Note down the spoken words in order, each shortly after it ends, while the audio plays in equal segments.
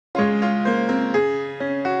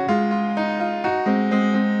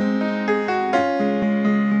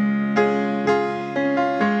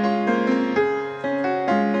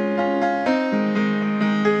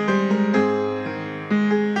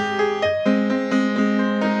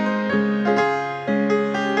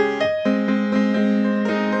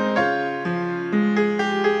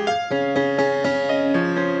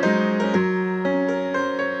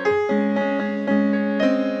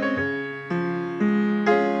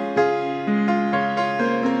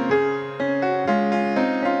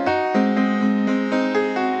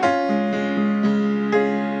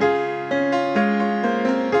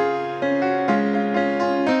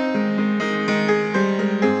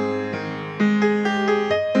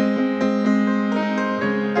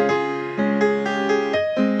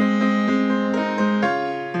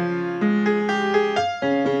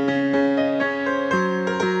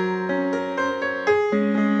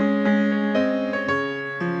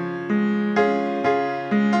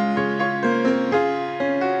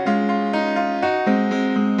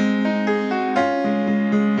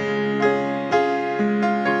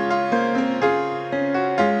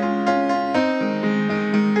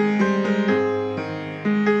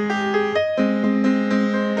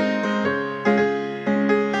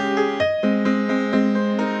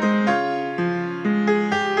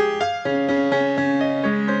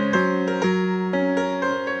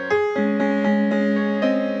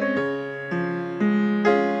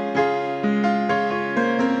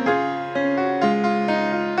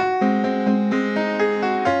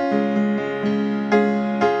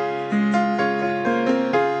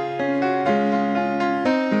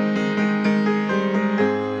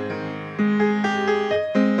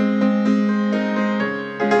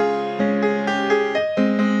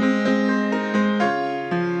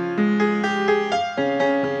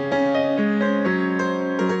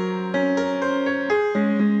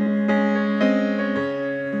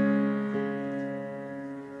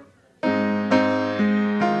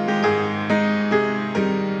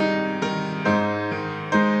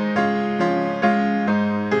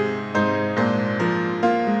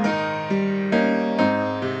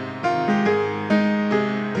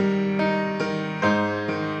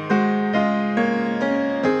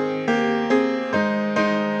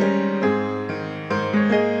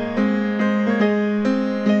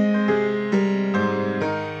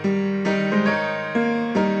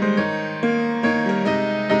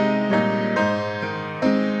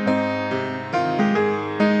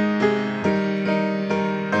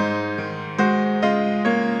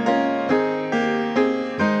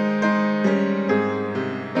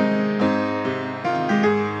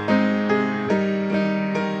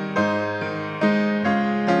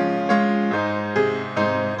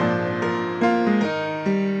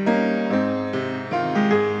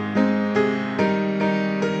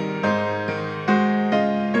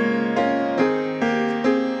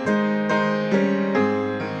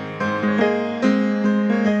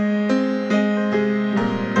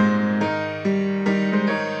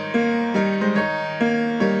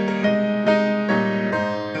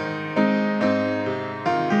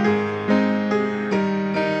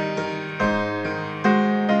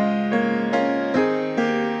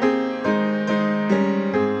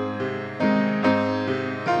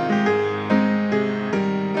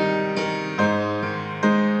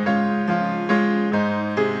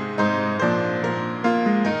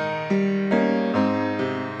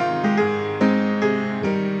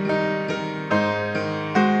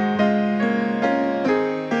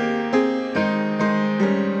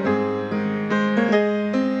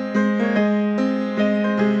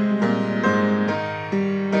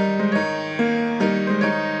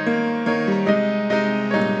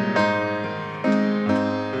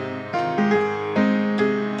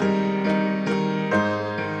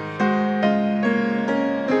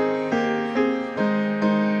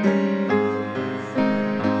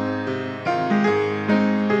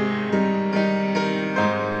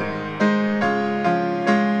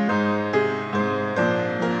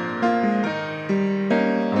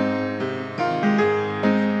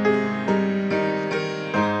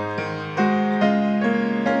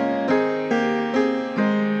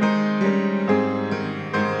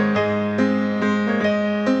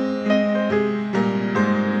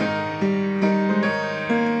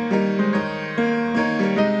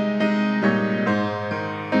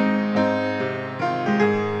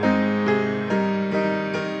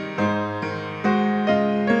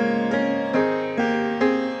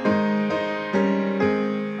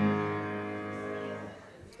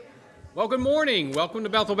good morning. Welcome to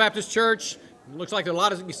Bethel Baptist Church. It looks like there's a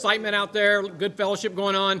lot of excitement out there, good fellowship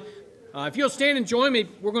going on. If you'll stand and join me,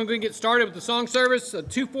 we're going to get started with the song service,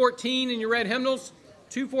 214 in your red hymnals.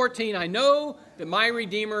 214, I know that my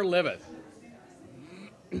Redeemer liveth.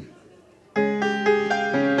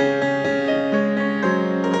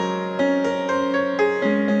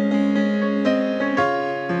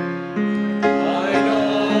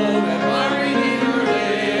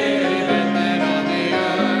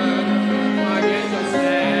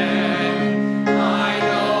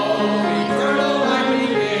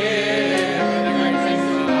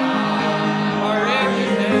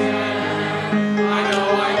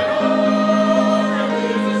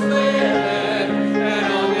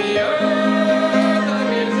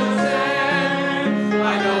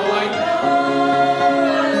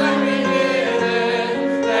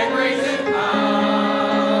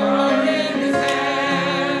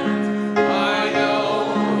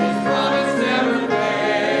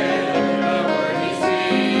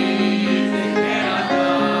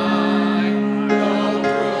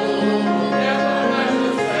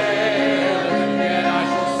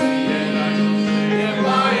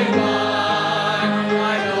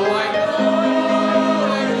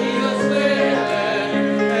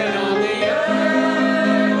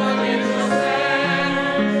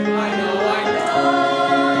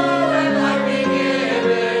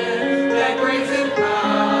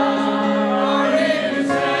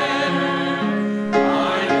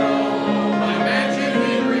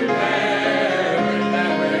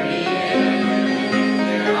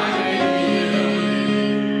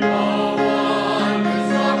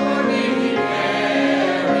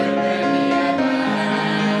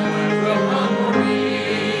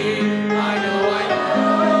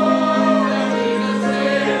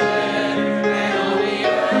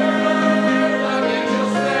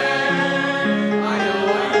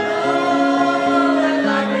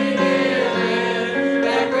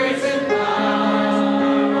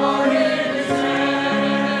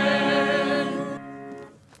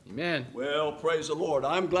 Praise the Lord.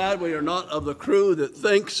 I'm glad we are not of the crew that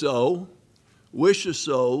thinks so, wishes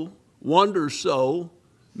so, wonders so,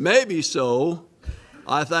 maybe so.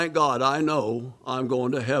 I thank God I know I'm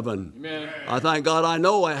going to heaven. Amen. I thank God I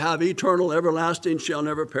know I have eternal, everlasting, shall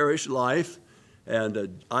never perish life.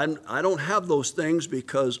 And I don't have those things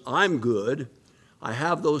because I'm good. I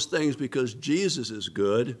have those things because Jesus is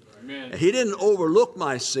good. Amen. He didn't overlook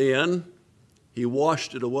my sin. He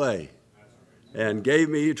washed it away and gave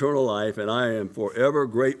me eternal life, and I am forever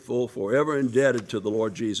grateful, forever indebted to the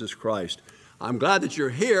Lord Jesus Christ. I'm glad that you're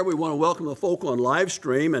here. We want to welcome the folk on live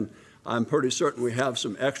stream, and I'm pretty certain we have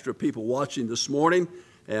some extra people watching this morning.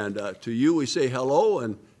 And to you, we say hello,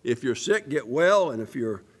 and if you're sick, get well, and if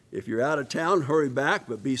you're out of town, hurry back,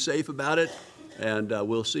 but be safe about it, and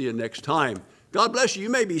we'll see you next time. God bless you. You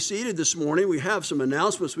may be seated this morning. We have some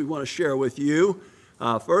announcements we want to share with you.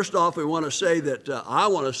 First off, we want to say that I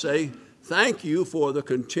want to say thank you for the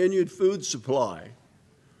continued food supply.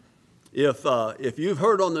 If you've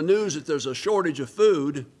heard on the news that there's a shortage of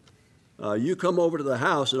food, you come over to the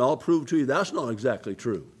house and I'll prove to you that's not exactly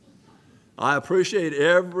true. I appreciate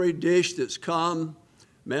every dish that's come.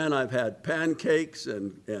 Man, I've had pancakes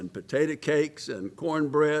and potato cakes and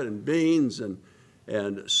cornbread and beans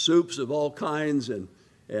and soups of all kinds and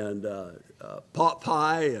pot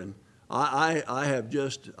pie, and I have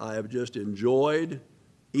just enjoyed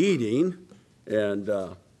eating, and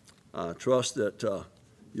I trust that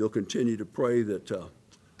you'll continue to pray that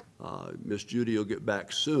Miss Judy will get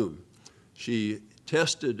back soon. She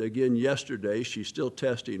tested again yesterday. She's still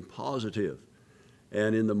testing positive.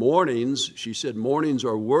 And in the mornings, she said mornings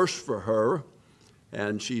are worse for her,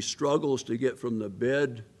 and she struggles to get from the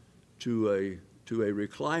bed to a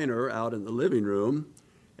recliner out in the living room.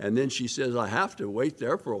 And then she says, I have to wait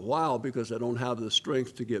there for a while because I don't have the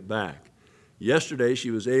strength to get back. Yesterday,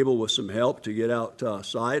 she was able, with some help, to get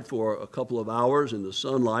outside for a couple of hours in the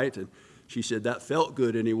sunlight, and she said that felt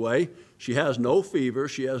good anyway. She has no fever.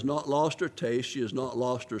 She has not lost her taste. She has not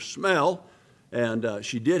lost her smell, and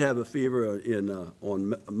she did have a fever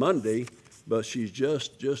on Monday, but she's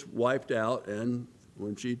just wiped out, and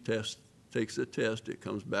when she takes the test, it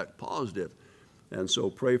comes back positive. And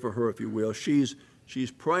so pray for her if you will. She's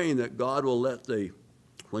praying that God will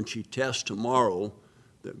when she tests tomorrow,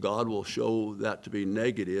 that God will show that to be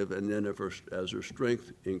negative, and then as her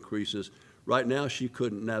strength increases. Right now, she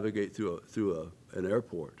couldn't navigate through an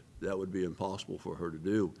airport. That would be impossible for her to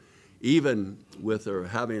do. Even with her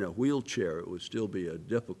having a wheelchair, it would still be a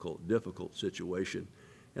difficult situation.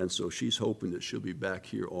 And so she's hoping that she'll be back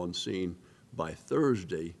here on scene by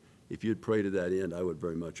Thursday. If you'd pray to that end, I would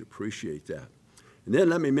very much appreciate that. And then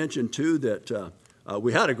let me mention, too, that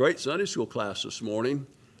we had a great Sunday school class this morning,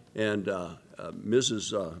 and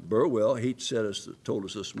Mrs. Burwell, he told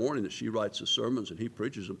us this morning that she writes the sermons and he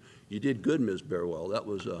preaches them. You did good, Ms. Burwell. That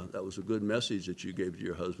was a good message that you gave to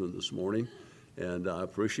your husband this morning, and I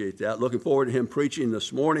appreciate that. Looking forward to him preaching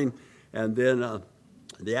this morning, and then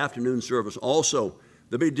the afternoon service also.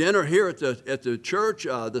 There'll be dinner here at the church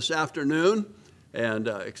this afternoon, and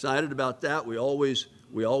excited about that. We always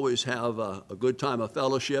have a good time of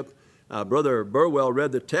fellowship. Brother Burwell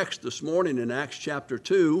read the text this morning in Acts chapter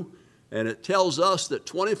 2, and it tells us that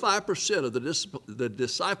 25% of the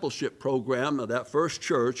discipleship program of that first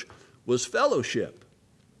church was fellowship.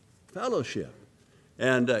 Fellowship.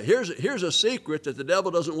 And here's a secret that the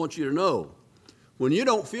devil doesn't want you to know. When you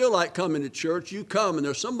don't feel like coming to church, you come, and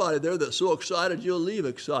there's somebody there that's so excited you'll leave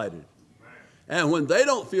excited. And when they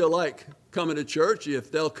don't feel like coming to church,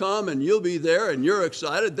 if they'll come and you'll be there and you're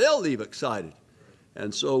excited, they'll leave excited.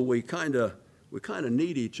 And so we kind of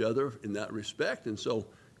need each other in that respect. And so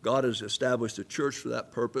God has established a church for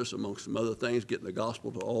that purpose, amongst some other things, getting the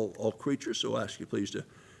gospel to all creatures. So I ask you please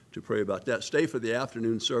to pray about that. Stay for the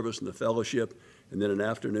afternoon service and the fellowship, and then an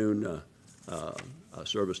afternoon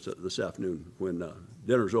service this afternoon when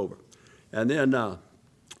dinner's over. And then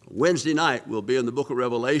Wednesday night we'll be in the book of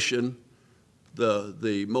Revelation,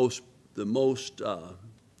 the most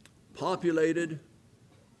populated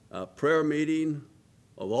prayer meeting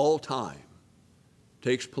of all time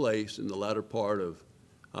takes place in the latter part of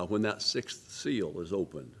when that sixth seal is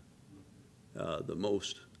opened.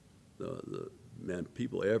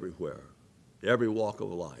 People everywhere, every walk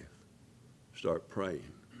of life, start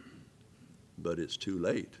praying. But it's too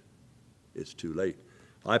late. It's too late.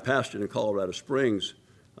 I pastored in Colorado Springs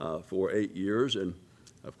for 8 years, and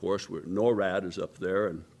of course NORAD is up there,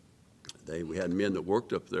 and we had men that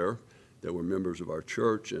worked up there that were members of our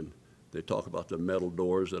church, and they talk about the metal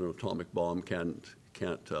doors that an atomic bomb can't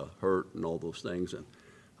hurt and all those things. And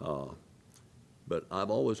but I've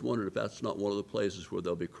always wondered if that's not one of the places where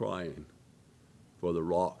they'll be crying for the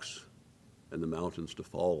rocks and the mountains to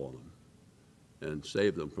fall on them and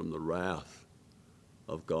save them from the wrath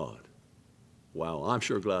of God. Wow, I'm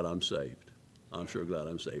sure glad I'm saved. I'm sure glad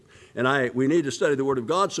I'm saved. And we need to study the Word of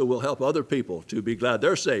God so we'll help other people to be glad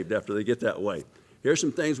they're saved after they get that way. Here's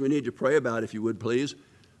some things we need to pray about, if you would, please.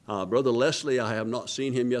 Brother Leslie, I have not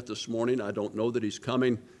seen him yet this morning. I don't know that he's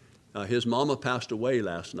coming. His mama passed away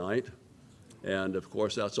last night, and of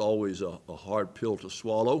course that's always a hard pill to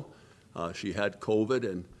swallow. She had COVID,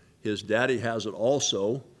 and his daddy has it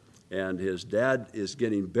also, and his dad is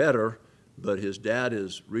getting better, but his dad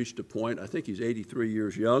has reached a point, I think he's 83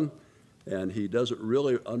 years young, and he doesn't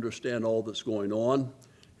really understand all that's going on,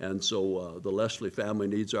 and so the Leslie family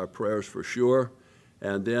needs our prayers for sure.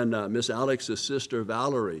 And then Miss Alex's sister,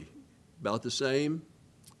 Valerie, about the same.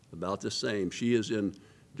 About the same. She is in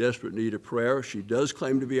desperate need of prayer. She does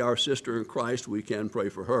claim to be our sister in Christ. We can pray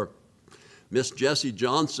for her. Miss Jessie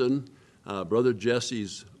Johnson, Brother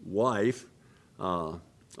Jesse's wife. I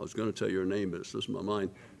was going to tell you her name, but it's just in my mind.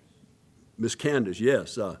 Miss Candace,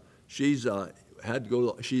 yes. She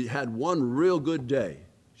had one real good day.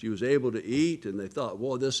 She was able to eat, and they thought,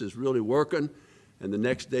 well, this is really working. And the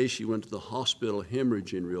next day she went to the hospital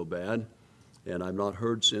hemorrhaging real bad, and I've not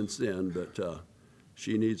heard since then, but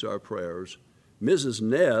she needs our prayers. Mrs.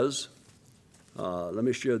 Nez, let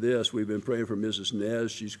me share this. We've been praying for Mrs.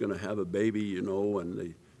 Nez. She's going to have a baby, you know,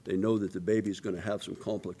 and they know that the baby's going to have some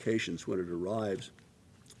complications when it arrives.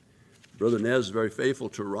 Brother Nez is very faithful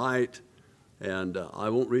to write, and I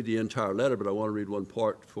won't read the entire letter, but I want to read one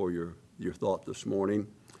part for your thought this morning.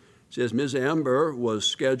 It says, Ms. Amber was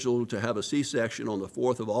scheduled to have a C-section on the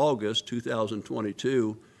 4th of August,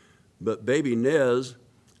 2022, but baby Nez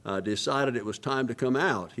decided it was time to come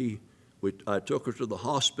out. I took her to the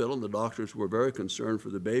hospital, and the doctors were very concerned for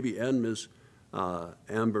the baby and Ms.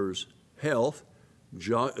 Amber's health.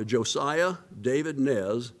 Josiah David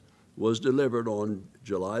Nez was delivered on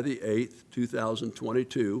July the 8th,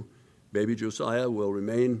 2022. Baby Josiah will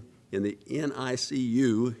remain in the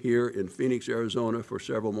NICU here in Phoenix, Arizona for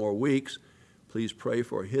several more weeks. Please pray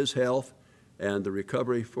for his health and the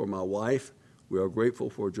recovery for my wife. We are grateful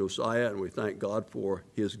for Josiah, and we thank God for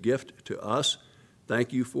his gift to us.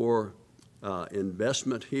 Thank you for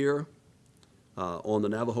investment here on the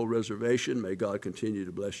Navajo Reservation. May God continue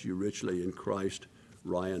to bless you richly in Christ.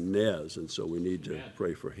 Ryan Nez, and so we need to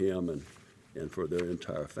pray for him and for their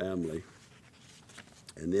entire family.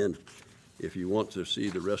 And then if you want to see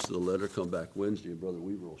the rest of the letter, come back Wednesday, and Brother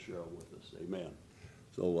Weaver will share it with us. Amen.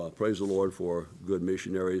 So praise the Lord for good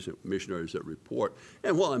missionaries that report.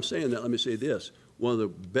 And while I'm saying that, let me say this. One of the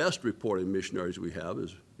best reporting missionaries we have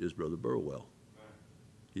is Brother Burwell.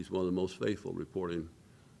 He's one of the most faithful reporting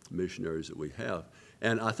missionaries that we have.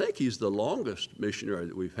 And I think he's the longest missionary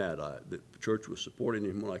that we've had. The church was supporting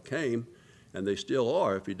him when I came, and they still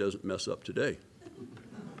are if he doesn't mess up today.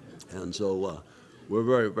 And so we're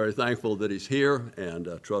very, very thankful that he's here, and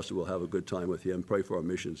trust that we'll have a good time with him. Pray for our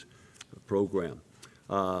missions program.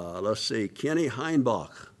 Let's see, Kenny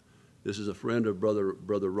Heinbach. This is a friend of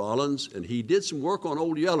Brother Rollins, and he did some work on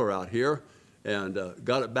Old Yeller out here and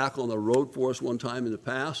got it back on the road for us one time in the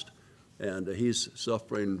past. And he's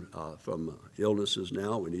suffering from illnesses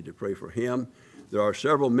now. We need to pray for him. There are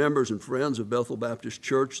several members and friends of Bethel Baptist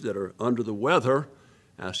Church that are under the weather.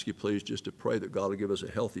 Ask you please just to pray that God will give us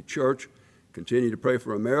a healthy church. Continue to pray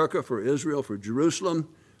for America, for Israel, for Jerusalem,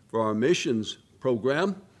 for our missions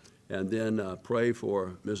program. And then pray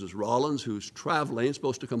for Mrs. Rollins, who's traveling,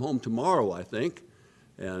 supposed to come home tomorrow, I think.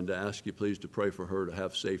 And ask you please to pray for her to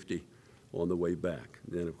have safety on the way back.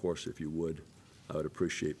 And then, of course, if you would, I would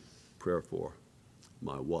appreciate prayer for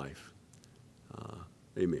my wife.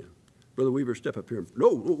 Amen. Brother Weaver, step up here.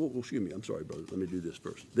 No, excuse me. I'm sorry, brother. Let me do this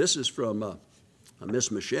first. This is from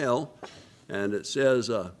Miss Michelle, and it says,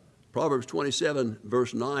 Proverbs 27,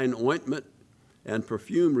 verse 9, ointment and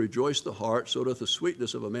perfume rejoice the heart, so doth the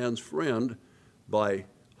sweetness of a man's friend by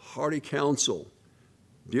hearty counsel.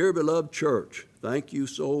 Dear beloved church, thank you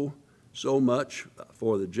so much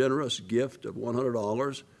for the generous gift of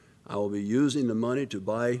 $100. I will be using the money to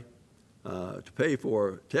pay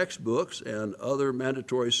for textbooks and other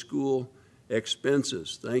mandatory school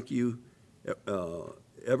expenses. Thank you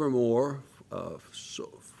evermore.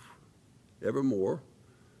 Evermore.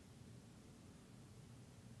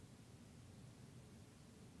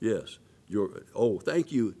 Yes.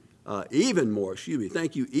 Thank you even more. Excuse me.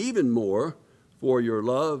 Thank you even more for your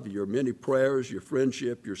love, your many prayers, your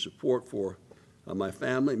friendship, your support for my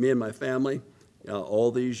family, me and my family, all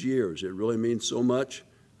these years. It really means so much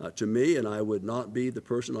to me, and I would not be the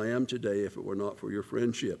person I am today if it were not for your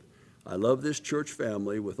friendship. I love this church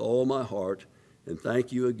family with all my heart, and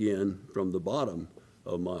thank you again from the bottom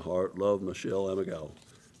of my heart. Love, Michelle Amigal.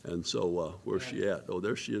 And so where's she at? Oh,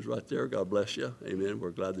 there she is right there. God bless you. Amen. We're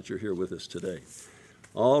glad that you're here with us today.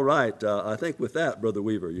 All right. I think with that, Brother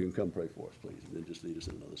Weaver, you can come pray for us, please, and then just lead us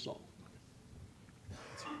in another song.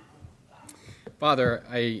 Father,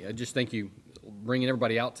 I just thank you bringing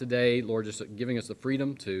everybody out today. Lord, just giving us the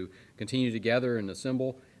freedom to continue to gather and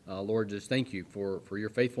assemble. Lord, just thank you for your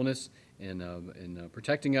faithfulness in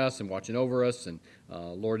protecting us and watching over us. And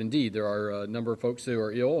Lord, indeed, there are a number of folks who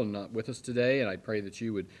are ill and not with us today, and I pray that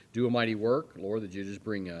you would do a mighty work. Lord, that you just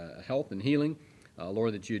bring health and healing.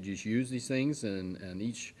 Lord, that you would just use these things in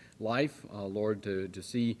each life, Lord, to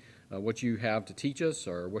see what you have to teach us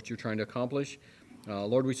or what you're trying to accomplish.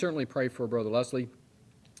 Lord, we certainly pray for Brother Leslie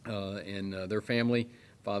and their family.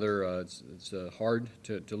 Father, it's hard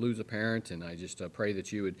to lose a parent, and I just pray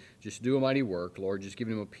that you would just do a mighty work. Lord, just give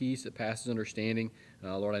him a peace that passes understanding.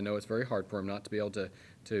 Lord, I know it's very hard for him not to be able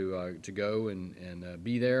to go and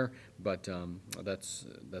be there, but that's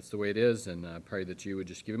the way it is, and I pray that you would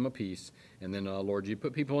just give him a peace. And then, Lord, you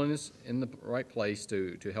put people in the right place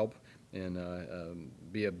to help and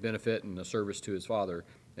be a benefit and a service to his father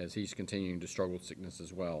as he's continuing to struggle with sickness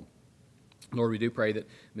as well. Lord, we do pray that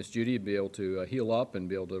Miss Judy would be able to heal up and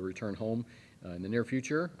be able to return home in the near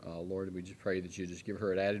future. Lord, we just pray that you just give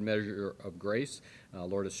her an added measure of grace.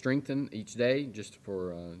 Lord, to strengthen each day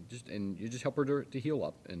and you just help her to heal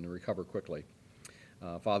up and recover quickly.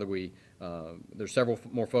 Father, there's several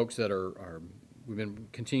more folks that we've been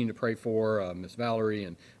continuing to pray for, Miss Valerie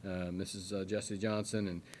and Mrs. Jessie Johnson,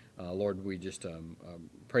 and Lord, we just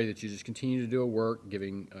pray that you just continue to do a work,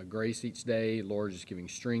 giving grace each day. Lord, just giving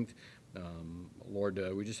strength. Lord,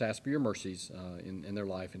 we just ask for your mercies in their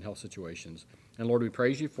life and health situations. And Lord, we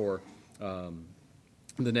praise you for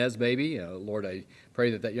the Nez baby. Lord, I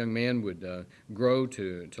pray that young man would grow up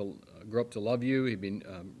to love you. He'd been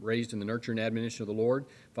raised in the nurture and admonition of the Lord.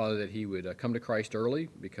 Father, that he would come to Christ early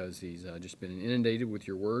because he's just been inundated with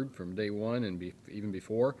your word from day one and even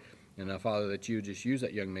before. And Father, that you just use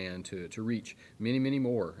that young man to reach many, many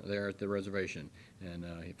more there at the reservation and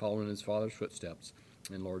following his father's footsteps.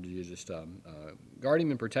 And Lord, you just guard him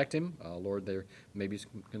and protect him. Lord, there may be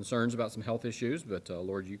some concerns about some health issues, but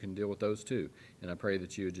Lord, you can deal with those too. And I pray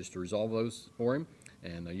that you would just resolve those for him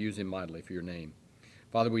and use him mightily for your name.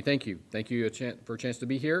 Father, we thank you. Thank you for a chance to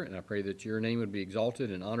be here, and I pray that your name would be exalted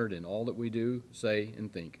and honored in all that we do, say,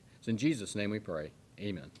 and think. It's in Jesus' name we pray.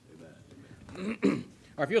 Amen. Amen. All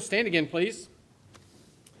right, if you'll stand again, please.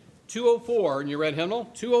 204 in your red hymnal.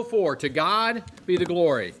 204, To God Be the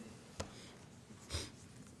Glory.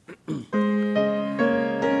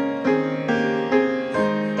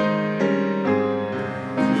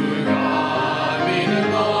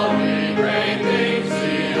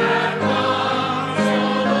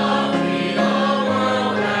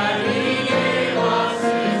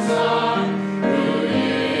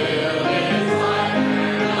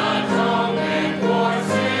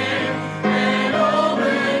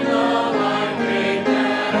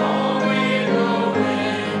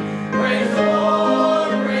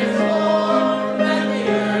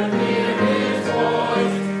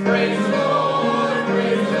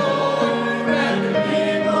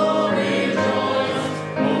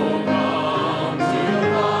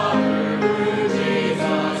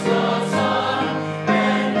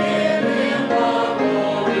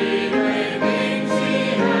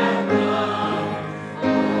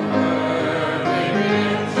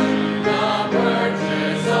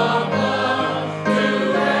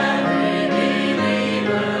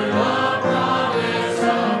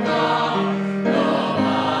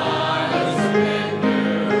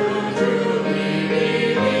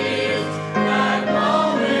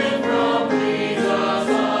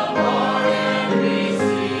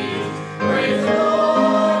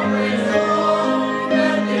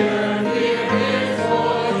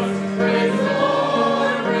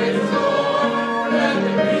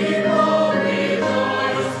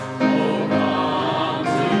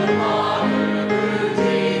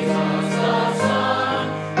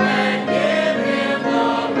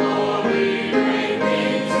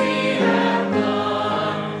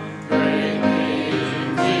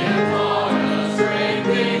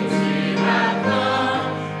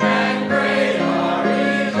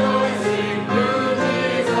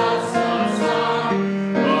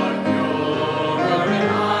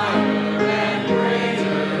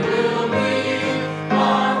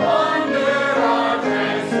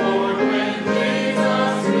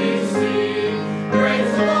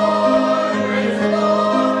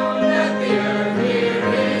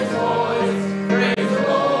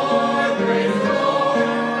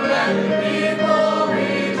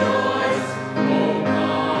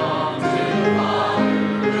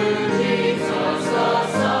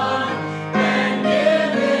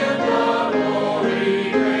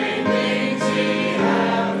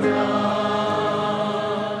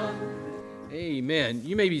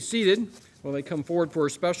 seated while they come forward for a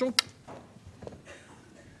special.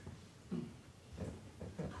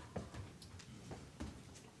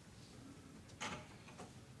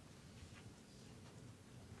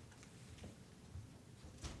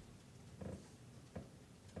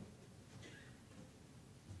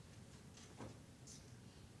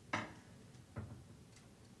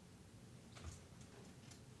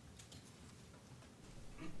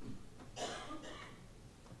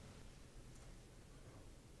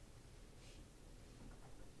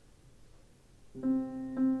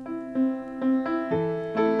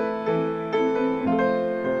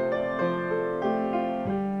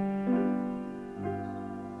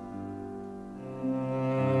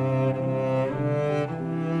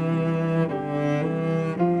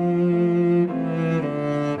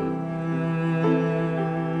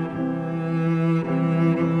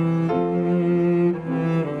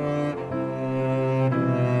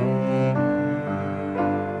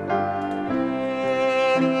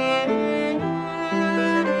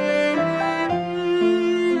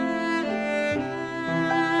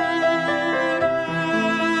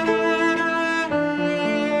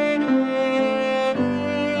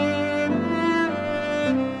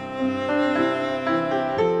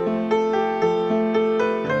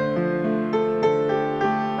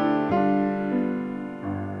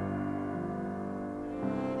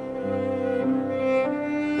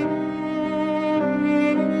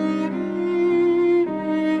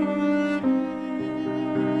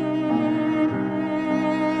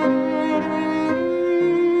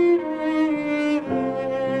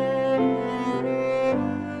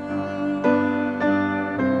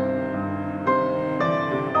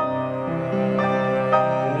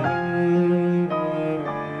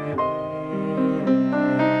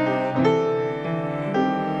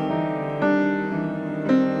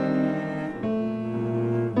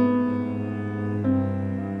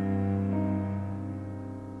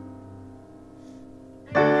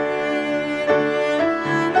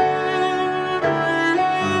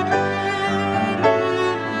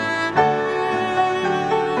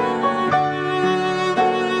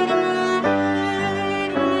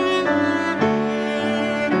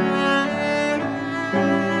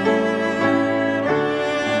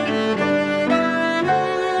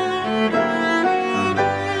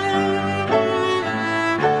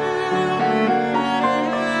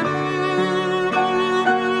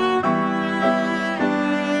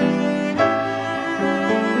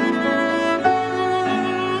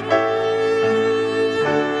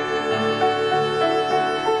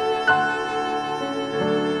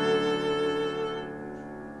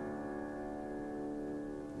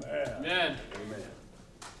 Amen. Amen.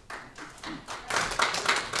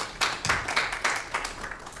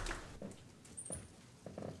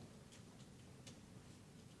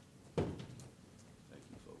 Thank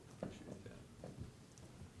you, folks. Appreciate that.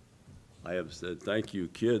 I have said thank you,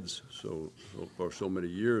 kids, for so many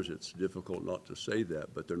years. It's difficult not to say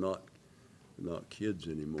that, but they're not kids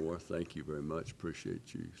anymore. Thank you very much.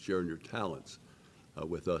 Appreciate you sharing your talents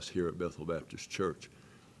with us here at Bethel Baptist Church.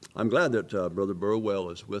 I'm glad that Brother Burwell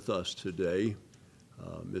is with us today.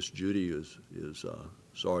 Miss Judy is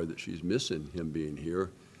sorry that she's missing him being here.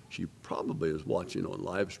 She probably is watching on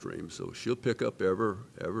live stream, so she'll pick up every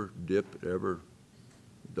dip, every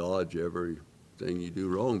dodge, everything you do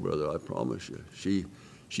wrong, brother, I promise you. She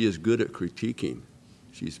is good at critiquing.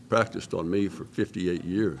 She's practiced on me for 58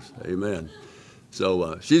 years. Amen.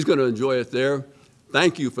 So she's going to enjoy it there.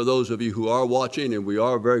 Thank you for those of you who are watching, and we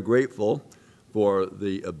are very grateful for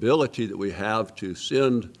the ability that we have to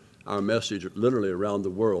send our message literally around the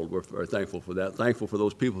world. We're very thankful for that. Thankful for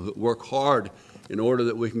those people who work hard in order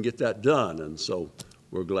that we can get that done. And so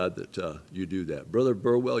we're glad that you do that. Brother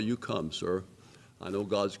Burwell, you come, sir. I know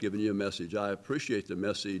God's given you a message. I appreciate the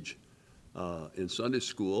message in Sunday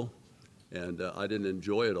school, and I didn't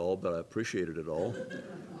enjoy it all, but I appreciated it all.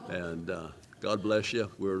 And God bless you.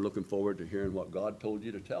 We're looking forward to hearing what God told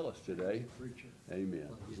you to tell us today. Amen.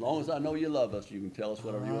 As long as I know you love us, you can tell us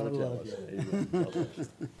whatever you want to tell us.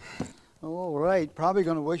 Amen. All right. Probably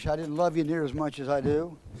going to wish I didn't love you near as much as I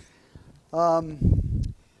do.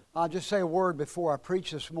 I'll just say a word before I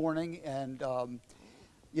preach this morning. And,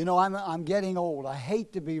 you know, I'm getting old. I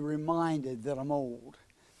hate to be reminded that I'm old.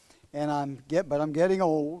 But I'm getting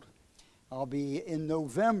old. I'll be in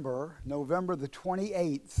November the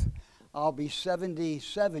 28th, I'll be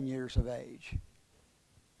 77 years of age.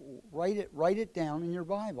 Write it down in your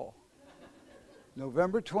Bible.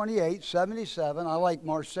 November 28th, 77. I like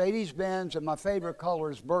Mercedes-Benz, and my favorite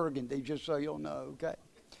color is burgundy, just so you'll know, okay?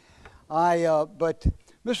 But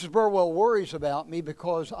Mrs. Burwell worries about me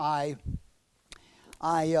because I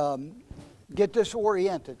get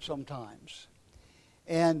disoriented sometimes.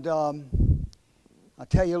 And I'll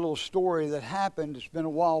tell you a little story that happened. It's been a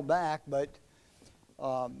while back, but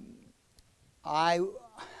I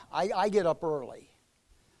get up early.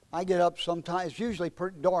 I get up sometimes. It's usually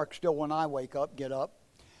pretty dark still when I get up.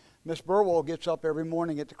 Miss Burwell gets up every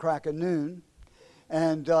morning at the crack of noon.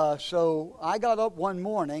 And so I got up one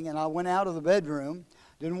morning and I went out of the bedroom.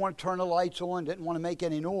 Didn't want to turn the lights on, didn't want to make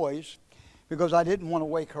any noise because I didn't want to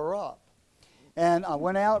wake her up. And I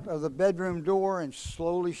went out of the bedroom door and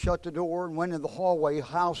slowly shut the door and went in the hallway,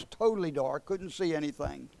 house totally dark, couldn't see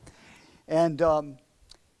anything. And I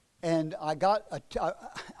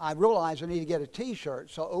realized I need to get a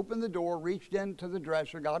T-shirt. So I opened the door, reached into the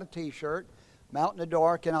dresser, got a T-shirt, I'm out in the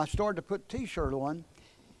dark, and I started to put the T-shirt on.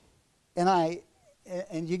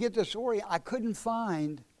 And you get this story, I couldn't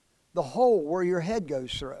find the hole where your head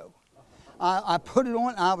goes through. I put it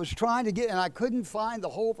on, I was trying to get, and I couldn't find the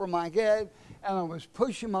hole for my head, and I was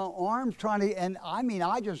pushing my arms and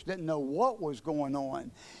I just didn't know what was going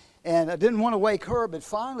on. And I didn't want to wake her, but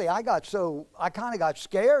finally I kind of got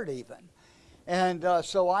scared even. And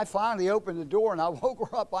so I finally opened the door and I woke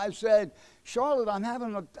her up. I said, Charlotte, I'm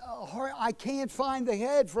having a hard, I can't find the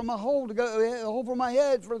head from a hole to go, a hole for my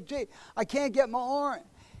head for the T. I can't get my arm.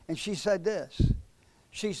 And she said this.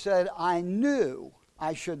 She said, I knew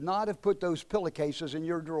I should not have put those pillowcases in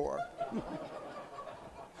your drawer.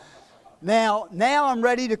 Now I'm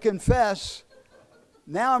ready to confess.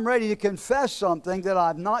 Now I'm ready to confess something that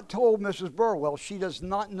I've not told Mrs. Burwell. She does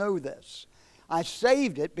not know this. I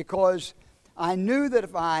saved it because I knew that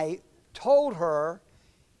if I told her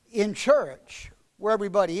in church, where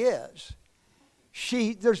everybody is,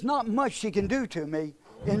 there's not much she can do to me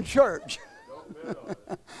in church.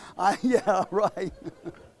 Yeah, right.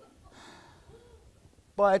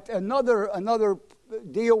 But another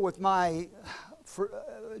deal with my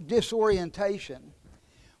disorientation.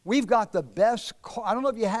 We've got the best I don't know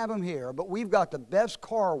if you have them here, but we've got the best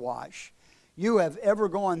car wash you have ever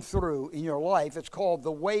gone through in your life. It's called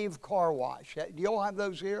the Wave Car Wash. Do you all have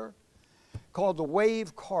those here? Called the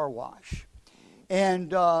Wave Car Wash.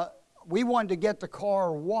 And we wanted to get the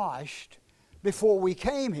car washed before we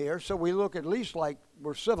came here, so we look at least like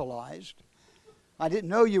we're civilized. I didn't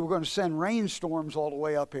know you were going to send rainstorms all the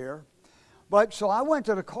way up here. But so I went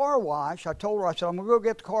to the car wash. I told her, I said, I'm going to go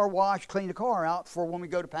get the car washed, clean the car out for when we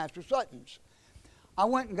go to Pastor Sutton's. I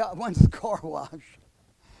went to the car wash.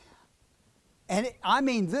 And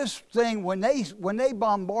this thing, when they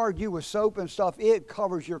bombard you with soap and stuff, it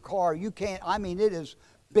covers your car. You can't, it is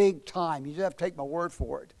big time. You just have to take my word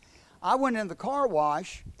for it. I went in the car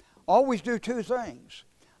wash, always do two things.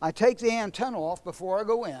 I take the antenna off before I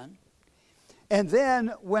go in. And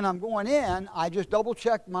then when I'm going in, I just double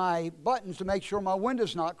check my buttons to make sure my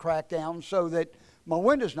window's not cracked down so that my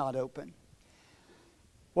window's not open.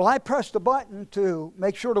 Well, I pressed the button to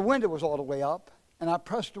make sure the window was all the way up, and I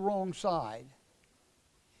pressed the wrong side.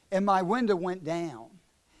 And my window went down.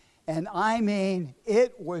 And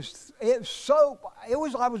it was soap.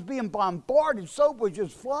 I was being bombarded. Soap was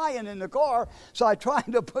just flying in the car. So I tried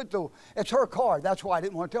to it's her car. That's why I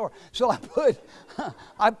didn't want to tell her. So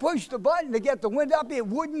I pushed the button to get the window up. It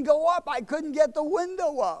wouldn't go up. I couldn't get the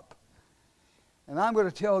window up. And I'm going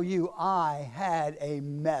to tell you, I had a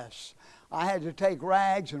mess. I had to take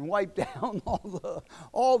rags and wipe down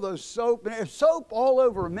all the soap. And there's soap all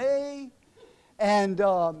over me. And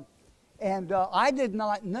I did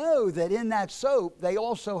not know that in that soap they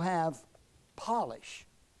also have polish.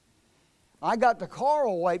 I got the car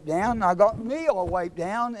all wiped down, and I got me all wiped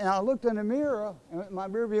down, and I looked in the mirror, my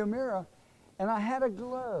rearview mirror, and I had a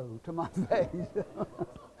glow to my face.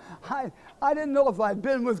 I didn't know if I'd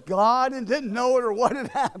been with God and didn't know it or what had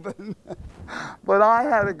happened. But I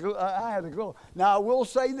had a glow. Now, I will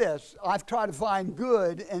say this. I've tried to find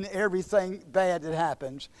good in everything bad that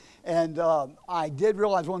happens. And I did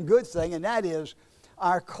realize one good thing, and that is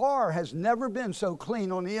our car has never been so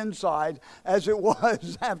clean on the inside as it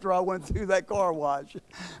was after I went through that car wash.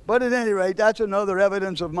 But at any rate, that's another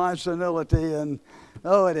evidence of my senility. And,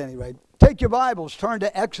 at any rate, take your Bibles. Turn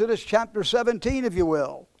to Exodus chapter 17, if you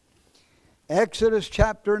will. Exodus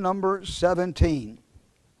chapter number 17.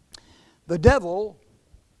 The devil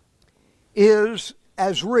is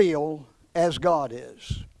as real as God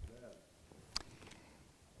is.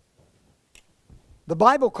 The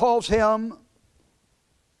Bible calls him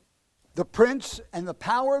the prince and the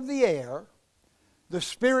power of the air, the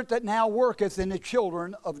spirit that now worketh in the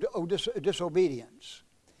children of disobedience.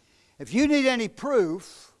 If you need any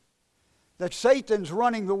proof that Satan's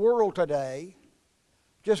running the world today,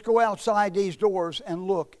 just go outside these doors and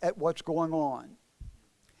look at what's going on.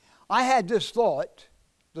 I had this thought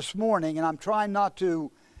this morning, and I'm trying not to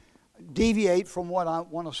deviate from what I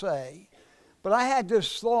want to say, but I had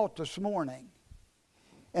this thought this morning,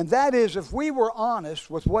 and that is, if we were honest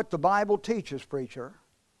with what the Bible teaches, preacher,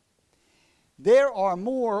 there are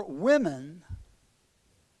more women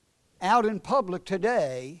out in public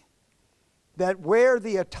today that wear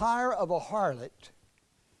the attire of a harlot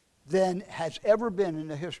than has ever been in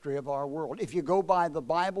the history of our world, if you go by the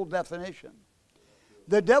Bible definition.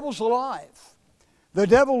 The devil's alive. The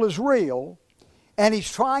devil is real, and he's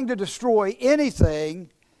trying to destroy anything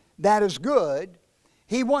that is good.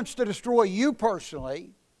 He wants to destroy you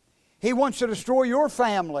personally. He wants to destroy your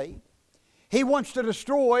family. He wants to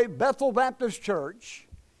destroy Bethel Baptist Church.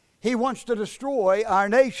 He wants to destroy our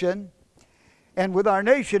nation, and with our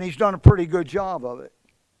nation, he's done a pretty good job of it.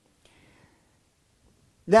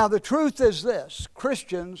 Now, the truth is this: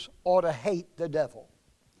 Christians ought to hate the devil.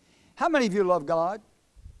 How many of you love God?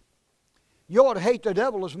 You ought to hate the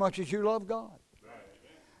devil as much as you love God.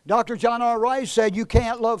 Dr. John R. Rice said you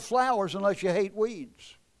can't love flowers unless you hate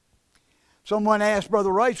weeds. Someone asked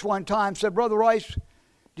Brother Rice one time, said, Brother Rice,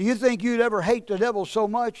 do you think you'd ever hate the devil so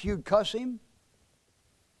much you'd cuss him?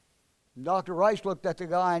 And Dr. Rice looked at the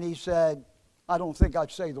guy and he said, I don't think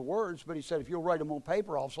I'd say the words, but he said, if you'll write them on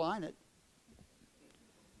paper, I'll sign it.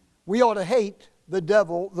 We ought to hate the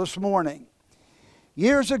devil this morning.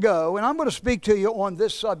 Years ago, and I'm going to speak to you on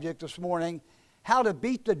this subject this morning, how to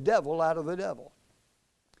beat the devil out of the devil.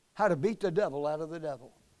 How to beat the devil out of the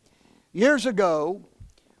devil. Years ago,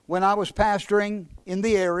 when I was pastoring in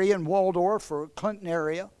the area, in Waldorf or Clinton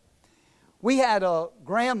area, we had a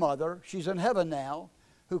grandmother, she's in heaven now,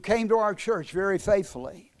 who came to our church very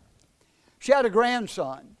faithfully. She had a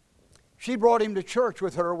grandson. She brought him to church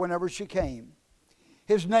with her whenever she came.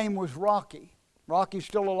 His name was Rocky. Rocky's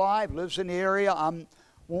still alive, lives in the area. I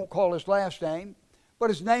won't call his last name, but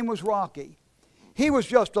his name was Rocky. He was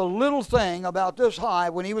just a little thing about this high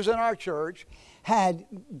when he was in our church, had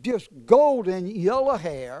just golden yellow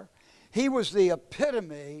hair. He was the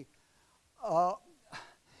epitome of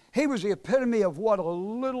what a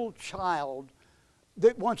little child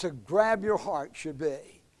that wants to grab your heart should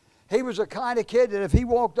be. He was the kind of kid that if he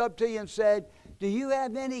walked up to you and said, do you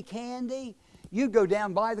have any candy? You'd go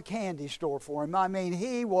down by the candy store for him. I mean,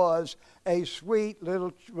 he was a sweet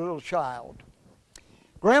little child.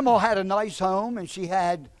 Grandma had a nice home, and she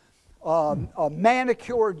had a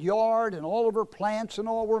manicured yard, and all of her plants and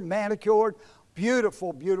all were manicured.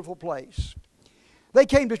 Beautiful, beautiful place. They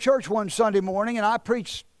came to church one Sunday morning, and I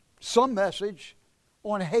preached some message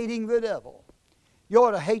on hating the devil. You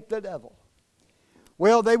ought to hate the devil.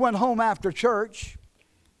 Well, they went home after church.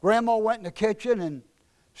 Grandma went in the kitchen and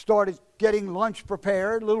started getting lunch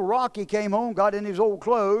prepared. Little Rocky came home, got in his old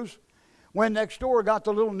clothes, went next door, got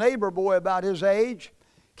the little neighbor boy about his age,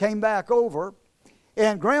 came back over,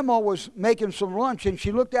 and Grandma was making some lunch, and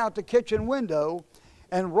she looked out the kitchen window,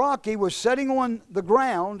 and Rocky was sitting on the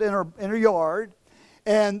ground in her yard,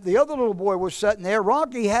 and the other little boy was sitting there.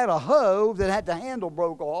 Rocky had a hoe that had the handle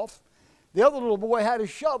broke off. The other little boy had a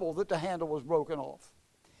shovel that the handle was broken off.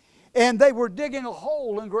 And they were digging a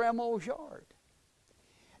hole in Grandma's yard.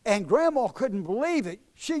 And Grandma couldn't believe it.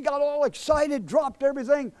 She got all excited, dropped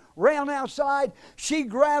everything, ran outside. She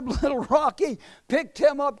grabbed little Rocky, picked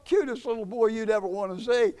him up, cutest little boy you'd ever want to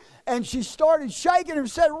see. And she started shaking him and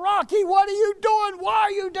said, Rocky, what are you doing? Why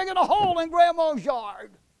are you digging a hole in Grandma's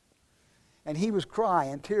yard? And he was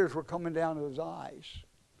crying. Tears were coming down to his eyes.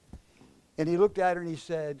 And he looked at her and he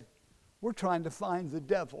said, we're trying to find the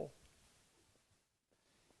devil.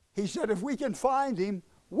 He said, if we can find him,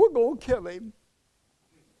 we're going to kill him.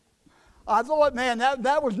 I thought, man,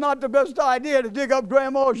 that was not the best idea to dig up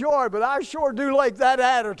Grandma's yard, but I sure do like that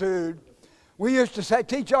attitude. We used to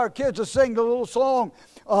teach our kids to sing the little song,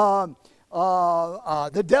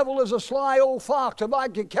 the devil is a sly old fox. If I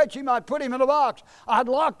could catch him, I'd put him in a box. I'd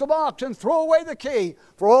lock the box and throw away the key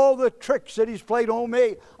for all the tricks that he's played on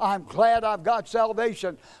me. I'm glad I've got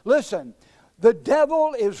salvation. Listen. The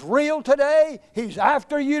devil is real today. He's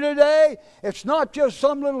after you today. It's not just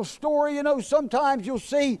some little story. You know, sometimes you'll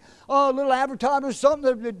see a little advertisement,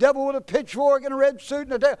 something, the devil with a pitchfork and a red suit.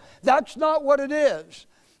 And the devil. That's not what it is.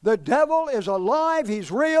 The devil is alive.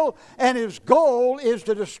 He's real. And his goal is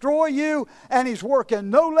to destroy you. And he's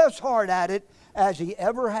working no less hard at it as he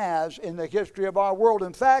ever has in the history of our world.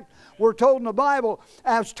 In fact, we're told in the Bible,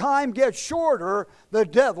 as time gets shorter, the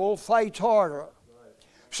devil fights harder.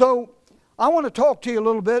 So, I want to talk to you a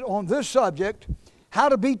little bit on this subject, how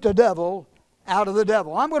to beat the devil out of the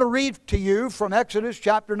devil. I'm going to read to you from Exodus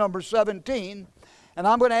chapter number 17, and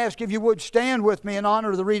I'm going to ask if you would stand with me in honor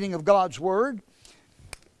of the reading of God's Word.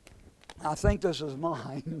 I think this is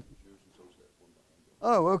mine.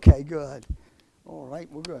 Oh, okay, good. All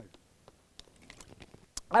right, we're good.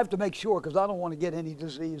 I have to make sure because I don't want to get any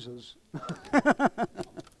diseases.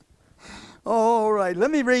 All right, let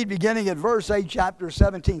me read beginning at verse 8, chapter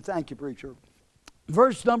 17. Thank you, preacher.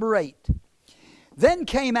 Verse number 8. Then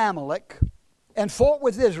came Amalek and fought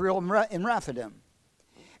with Israel in Rephidim.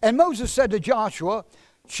 And Moses said to Joshua,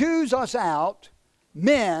 choose us out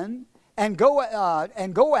men and go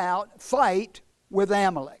out, fight with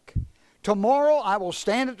Amalek. Tomorrow I will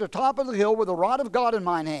stand at the top of the hill with the rod of God in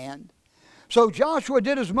mine hand. So Joshua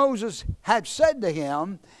did as Moses had said to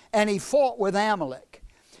him, and he fought with Amalek.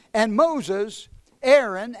 And Moses,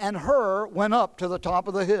 Aaron, and Hur went up to the top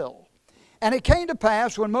of the hill. And it came to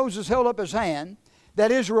pass, when Moses held up his hand,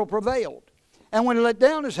 that Israel prevailed. And when he let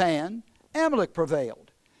down his hand, Amalek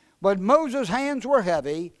prevailed. But Moses' hands were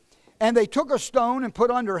heavy, and they took a stone and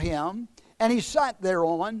put under him, and he sat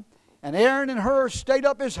thereon. And Aaron and Hur stayed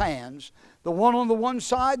up his hands, the one on the one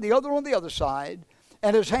side, the other on the other side,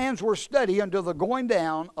 and his hands were steady until the going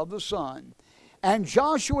down of the sun. And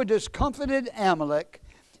Joshua discomfited Amalek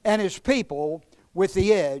and his people with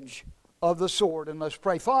the edge of the sword. And let's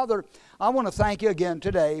pray. Father, I want to thank you again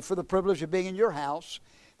today for the privilege of being in your house.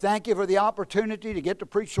 Thank you for the opportunity to get to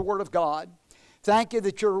preach the Word of God. Thank you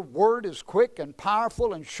that your Word is quick and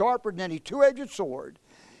powerful and sharper than any two-edged sword.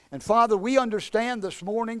 And Father, we understand this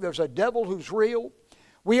morning there's a devil who's real.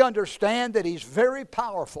 We understand that he's very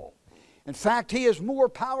powerful. In fact, he is more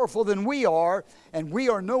powerful than we are, and we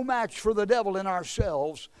are no match for the devil in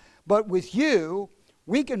ourselves. But with you,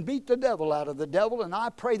 we can beat the devil out of the devil, and I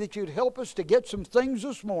pray that you'd help us to get some things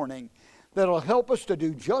this morning that'll help us to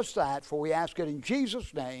do just that, for we ask it in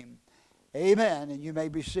Jesus' name. Amen, and you may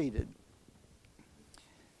be seated.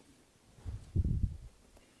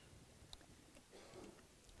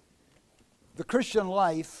 The Christian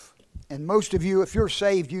life, and most of you, if you're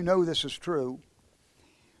saved, you know this is true.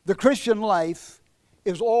 The Christian life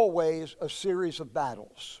is always a series of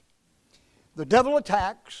battles. The devil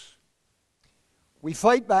attacks. We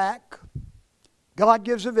fight back. God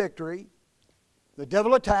gives a victory. The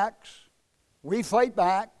devil attacks. We fight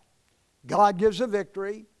back. God gives a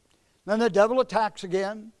victory. Then the devil attacks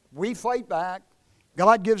again. We fight back.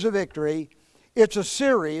 God gives a victory. It's a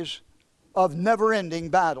series of never-ending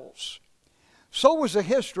battles. So was the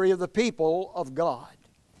history of the people of God.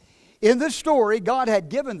 In this story, God had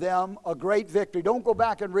given them a great victory. Don't go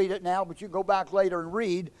back and read it now, but you go back later and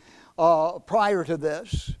read prior to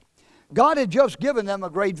this. God had just given them a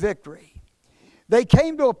great victory. They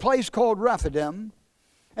came to a place called Rephidim,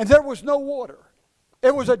 and there was no water.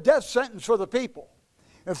 It was a death sentence for the people.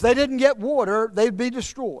 If they didn't get water, they'd be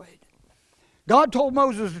destroyed. God told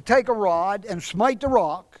Moses to take a rod and smite the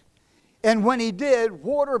rock, and when he did,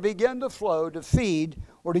 water began to flow to feed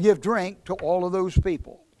or to give drink to all of those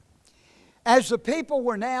people. As the people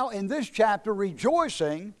were now in this chapter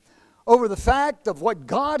rejoicing over the fact of what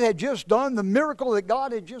God had just done, the miracle that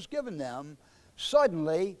God had just given them,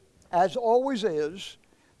 suddenly, as always is,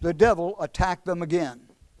 the devil attacked them again.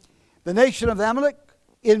 The nation of Amalek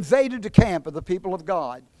invaded the camp of the people of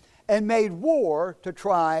God and made war to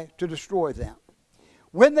try to destroy them.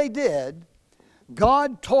 When they did,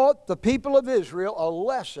 God taught the people of Israel a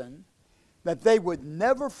lesson that they would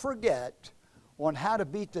never forget on how to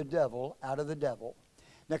beat the devil out of the devil.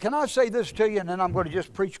 Now, can I say this to you, and then I'm going to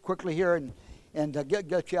just preach quickly here and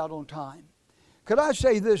get you out on time. Could I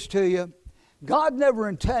say this to you? God never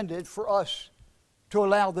intended for us to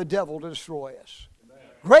allow the devil to destroy us. Amen.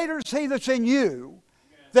 Greater is he that's in you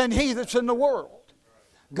than he that's in the world.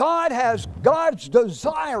 God's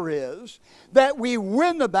desire is that we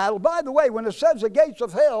win the battle. By the way, when it says the gates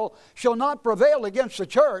of hell shall not prevail against the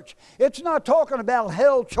church, it's not talking about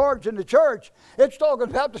hell charging the church. It's talking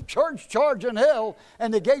about the church charging hell,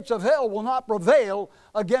 and the gates of hell will not prevail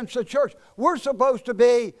against the church. We're supposed to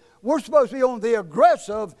be on the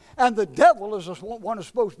aggressive, and the devil is the one who's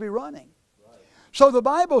supposed to be running. Right. So the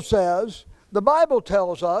Bible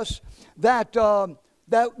tells us that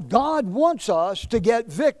God wants us to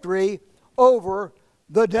get victory over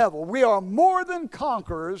the devil. We are more than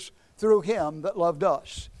conquerors through him that loved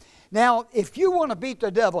us. Now, if you want to beat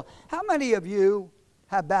the devil, how many of you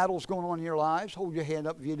have battles going on in your lives? Hold your hand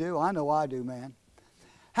up if you do. I know I do, man.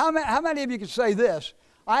 How many of you can say this?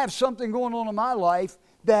 I have something going on in my life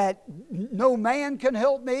that no man can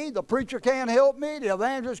help me, the preacher can't help me, the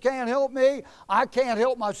evangelist can't help me, I can't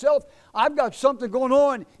help myself. I've got something going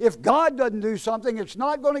on. If God doesn't do something, it's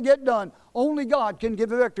not going to get done. Only God can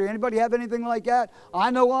give a victory. Anybody have anything like that?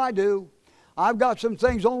 I know I do. I've got some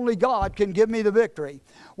things only God can give me the victory.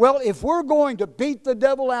 Well, if we're going to beat the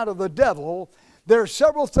devil out of the devil, there are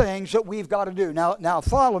several things that we've got to do. Now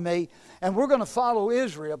follow me, and we're going to follow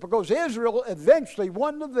Israel, because Israel eventually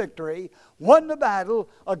won the victory, won the battle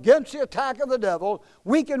against the attack of the devil.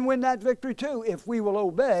 We can win that victory too if we will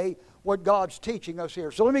obey what God's teaching us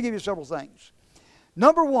here. So let me give you several things.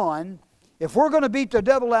 Number one, if we're going to beat the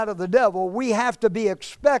devil out of the devil, we have to be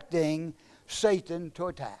expecting Satan to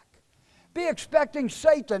attack. Be expecting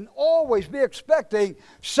Satan, always be expecting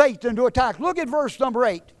Satan to attack. Look at verse number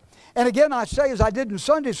 8. And again, I say, as I did in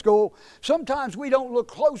Sunday school, sometimes we don't look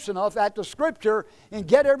close enough at the Scripture and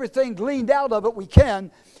get everything gleaned out of it we can.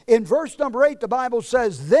 In verse number 8, the Bible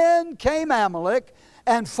says, "Then came Amalek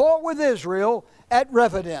and fought with Israel at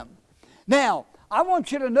Rephidim." Now, I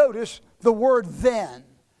want you to notice the word "then."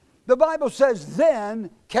 The Bible says, "Then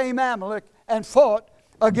came Amalek and fought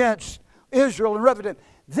against Israel and Rephidim."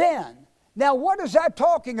 Then. Now, what is that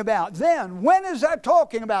talking about? Then, when is that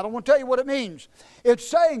talking about? I want to tell you what it means. It's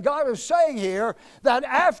saying, God is saying here that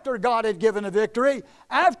after God had given a victory,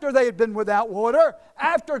 after they had been without water,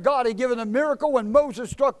 after God had given a miracle when Moses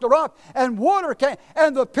struck the rock and water came,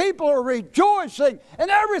 and the people are rejoicing, and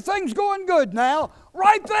everything's going good now,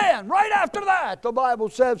 right then, right after that, the Bible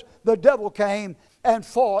says the devil came and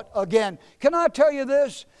fought again. Can I tell you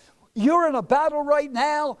this? You're in a battle right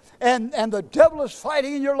now, and the devil is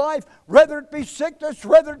fighting in your life, whether it be sickness,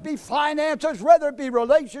 whether it be finances, whether it be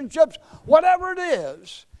relationships, whatever it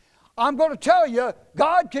is. I'm going to tell you,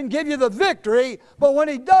 God can give you the victory, but when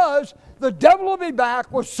He does, the devil will be back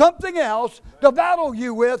with something else to battle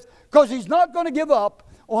you with, because he's not going to give up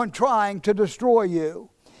on trying to destroy you.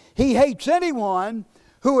 He hates anyone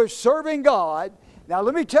who is serving God. Now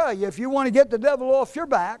let me tell you, if you want to get the devil off your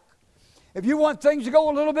back, if you want things to go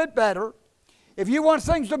a little bit better, if you want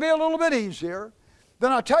things to be a little bit easier,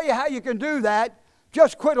 then I'll tell you how you can do that.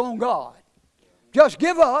 Just quit on God. Just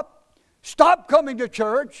give up. Stop coming to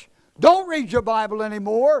church. Don't read your Bible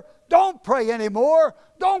anymore. Don't pray anymore.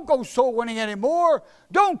 Don't go soul winning anymore.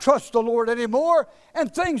 Don't trust the Lord anymore.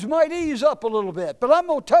 And things might ease up a little bit. But I'm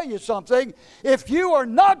going to tell you something. If you are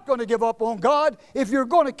not going to give up on God, if you're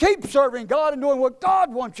going to keep serving God and doing what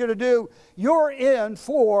God wants you to do, you're in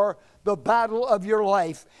for the battle of your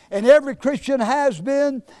life. And every Christian has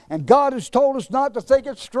been, and God has told us not to think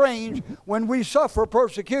it strange when we suffer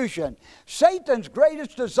persecution. Satan's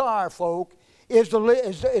greatest desire, folk, is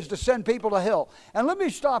to send people to hell. And let me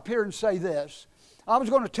stop here and say this. I was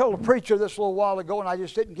going to tell the preacher this a little while ago, and I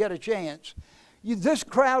just didn't get a chance. This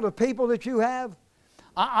crowd of people that you have,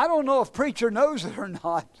 I don't know if preacher knows it or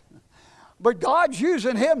not, but God's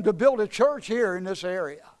using him to build a church here in this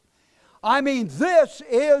area. I mean, this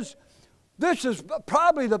is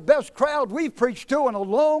probably the best crowd we've preached to in a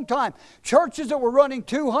long time. Churches that were running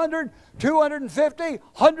 200, 250,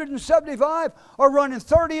 175 are running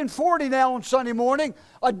 30 and 40 now on Sunday morning,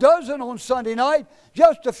 a dozen on Sunday night,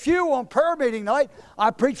 just a few on prayer meeting night.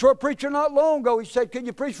 I preached for a preacher not long ago. He said, "Can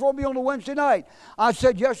you preach for me on a Wednesday night?" I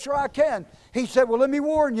said, "Yes, sir, I can." He said, "Well, let me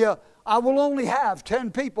warn you, I will only have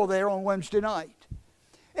 10 people there on Wednesday night."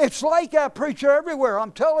 It's like that, preacher, everywhere.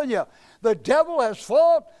 I'm telling you, the devil has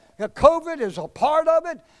fought. COVID is a part of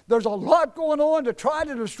it. There's a lot going on to try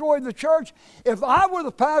to destroy the church. If I were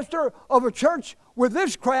the pastor of a church with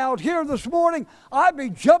this crowd here this morning, I'd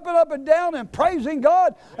be jumping up and down and praising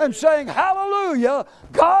God and saying, "Hallelujah,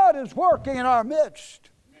 God is working in our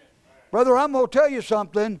midst." Brother, I'm going to tell you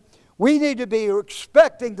something. We need to be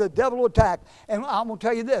expecting the devil attack. And I'm going to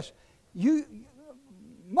tell you this.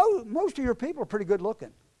 Most of your people are pretty good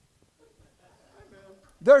looking.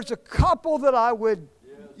 There's a couple that I would...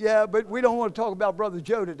 Yeah, but we don't want to talk about Brother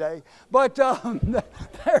Joe today. But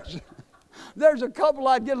there's a couple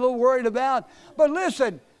I'd get a little worried about. But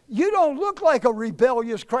listen, you don't look like a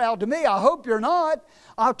rebellious crowd to me. I hope you're not.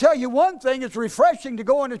 I'll tell you one thing, it's refreshing to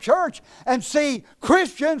go into church and see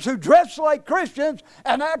Christians who dress like Christians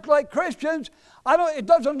and act like Christians. It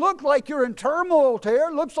doesn't look like you're in turmoil here.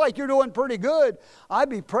 It looks like you're doing pretty good. I'd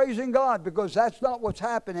be praising God, because that's not what's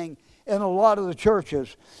happening in a lot of the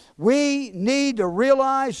churches. We need to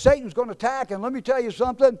realize Satan's going to attack, and let me tell you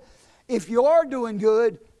something. If you are doing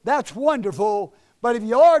good, that's wonderful, but if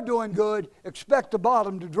you are doing good, expect the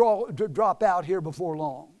bottom to drop out here before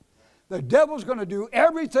long. The devil's going to do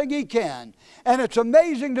everything he can, and it's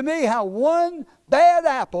amazing to me how one bad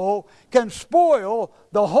apple can spoil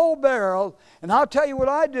the whole barrel. And I'll tell you what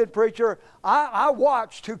I did, preacher. I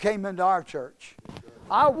watched who came into our church.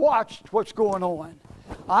 I watched what's going on.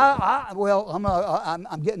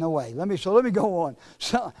 I'm getting away. Let me go on.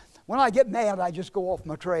 So when I get mad, I just go off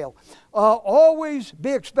my trail. Always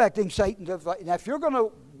be expecting Satan to fight. Now, if you're going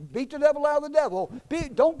to beat the devil out of the devil,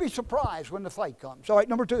 don't be surprised when the fight comes. All right,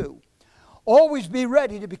 number 2. Always be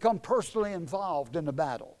ready to become personally involved in the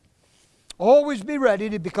battle. Always be ready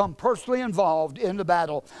to become personally involved in the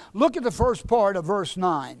battle. Look at the first part of verse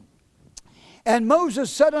 9. And Moses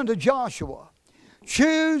said unto Joshua,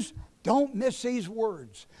 choose, don't miss these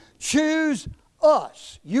words, choose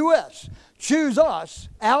us, U.S., choose us,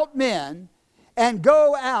 out men, and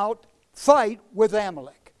go out, fight with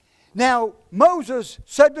Amalek. Now, Moses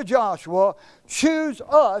said to Joshua, choose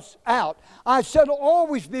us out. I said,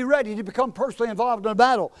 always be ready to become personally involved in a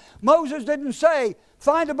battle. Moses didn't say,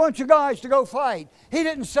 find a bunch of guys to go fight. He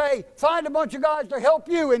didn't say, find a bunch of guys to help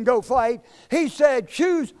you and go fight. He said,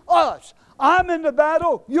 choose us. I'm in the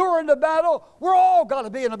battle. You're in the battle. We're all got to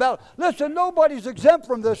be in the battle. Listen, nobody's exempt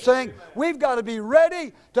from this thing. We've got to be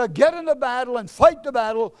ready to get in the battle and fight the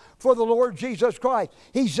battle for the Lord Jesus Christ.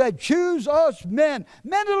 He said, choose us men.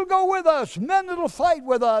 Men that'll go with us. Men that'll fight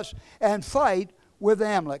with us and fight with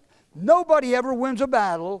Amalek. Nobody ever wins a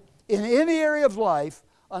battle in any area of life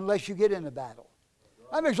unless you get in the battle.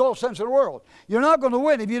 That makes all sense in the world. You're not going to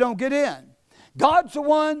win if you don't get in. God's the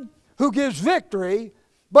one who gives victory,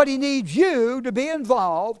 but He needs you to be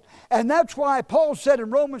involved. And that's why Paul said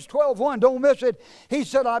in Romans 12:1, don't miss it, he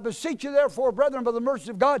said, I beseech you therefore, brethren, by the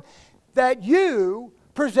mercy of God, that you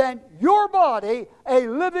present your body a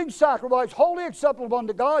living sacrifice, wholly acceptable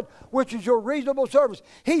unto God, which is your reasonable service.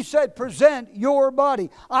 He said, present your body.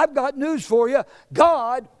 I've got news for you.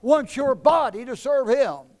 God wants your body to serve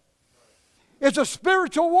Him. It's a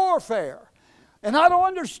spiritual warfare. And I don't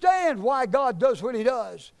understand why God does what He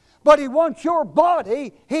does. But He wants your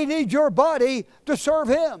body, He needs your body to serve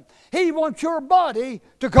Him. He wants your body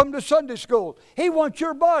to come to Sunday school. He wants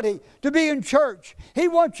your body to be in church. He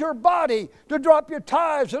wants your body to drop your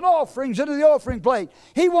tithes and offerings into the offering plate.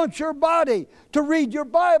 He wants your body to read your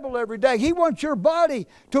Bible every day. He wants your body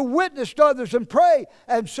to witness to others and pray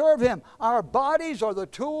and serve Him. Our bodies are the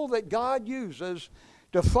tool that God uses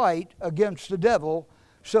to fight against the devil,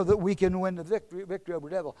 so that we can win the victory over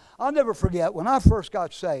the devil. I'll never forget, when I first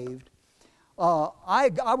got saved,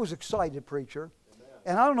 I was excited preacher.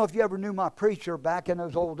 And I don't know if you ever knew my preacher back in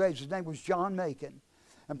those old days. His name was John Macon.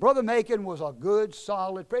 And Brother Macon was a good,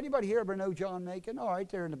 solid, anybody here ever know John Macon? All right,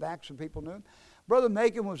 there in the back, some people knew him. Brother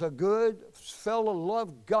Macon was a good fellow,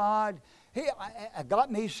 loved God. He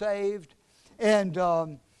got me saved. And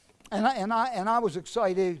I was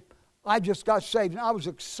excited. I just got saved, and I was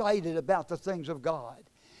excited about the things of God.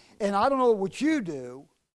 And I don't know what you do,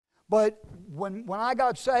 but when I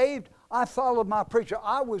got saved, I followed my preacher.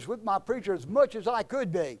 I was with my preacher as much as I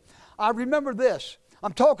could be. I remember this.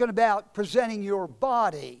 I'm talking about presenting your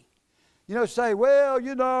body. You know, say, well,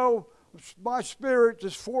 you know, my spirit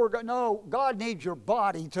is for God. No, God needs your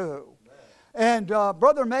body too. And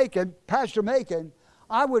Brother Macon, Pastor Macon,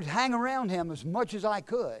 I would hang around him as much as I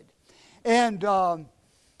could. And by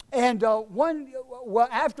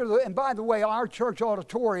the way, our church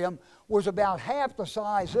auditorium was about half the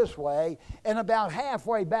size this way and about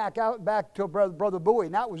halfway back to Brother Bowie.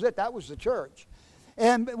 And that was it. That was the church.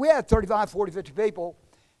 And we had 35, 40, 50 people.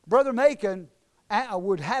 Brother Macon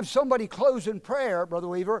would have somebody close in prayer, Brother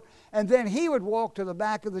Weaver, and then he would walk to the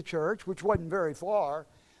back of the church, which wasn't very far.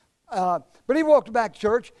 But he walked back to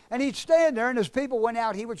church, and he'd stand there, and as people went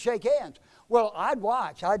out, he would shake hands. Well, I'd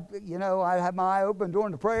watch. I'd have my eye open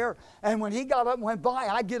during the prayer, and when he got up and went by,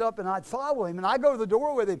 I'd get up and I'd follow him, and I'd go to the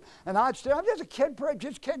door with him, and I'd stand. I'm just a kid,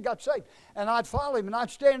 kid got saved, and I'd follow him, and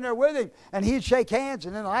I'd stand there with him, and he'd shake hands,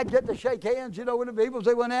 and then I'd get to shake hands, when the people,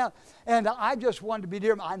 they went out, and I just wanted to be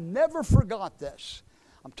near him. I never forgot this.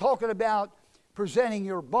 I'm talking about presenting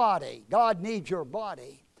your body. God needs your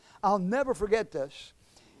body. I'll never forget this.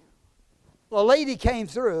 A lady came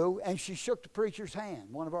through, and she shook the preacher's hand,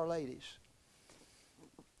 one of our ladies.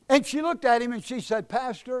 And she looked at him, and she said,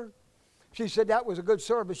 Pastor, she said, that was a good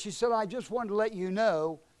service. She said, I just wanted to let you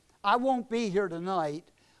know, I won't be here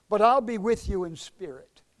tonight, but I'll be with you in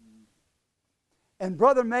spirit. And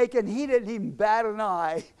Brother Macon, he didn't even bat an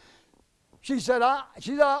eye. She said,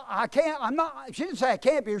 I can't, I'm not, she didn't say I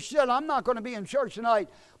can't be here. She said, I'm not going to be in church tonight,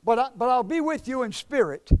 but I'll be with you in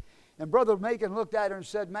spirit. And Brother Macon looked at her and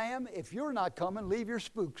said, ma'am, if you're not coming, leave your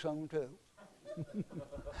spooks on too.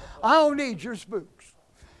 I don't need your spooks.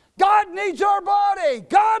 God needs our body.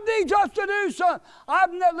 God needs us to do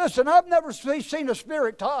something. Listen, I've never seen a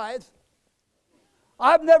spirit tithe.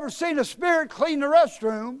 I've never seen a spirit clean the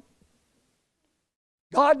restroom.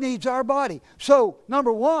 God needs our body. So,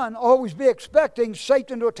 number one, always be expecting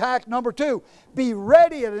Satan to attack. Number two, be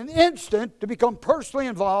ready at an instant to become personally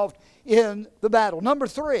involved in the battle. Number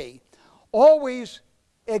three, always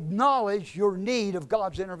acknowledge your need of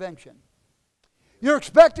God's intervention. You're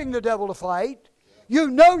expecting the devil to fight. You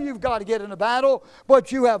know you've got to get in a battle,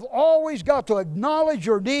 but you have always got to acknowledge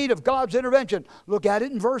your need of God's intervention. Look at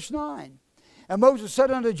it in verse 9. And Moses said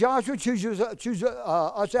unto Joshua, choose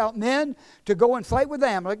us out men to go and fight with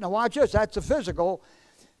Amalek. Now watch this, that's the physical.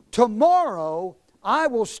 Tomorrow I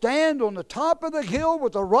will stand on the top of the hill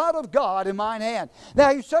with the rod of God in mine hand.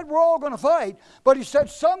 Now, he said we're all going to fight, but he said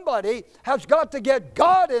somebody has got to get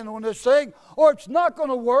God in on this thing, or it's not going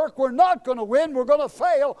to work. We're not going to win. We're going to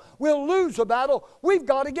fail. We'll lose the battle. We've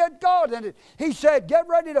got to get God in it. He said, get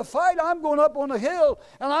ready to fight. I'm going up on the hill,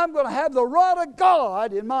 and I'm going to have the rod of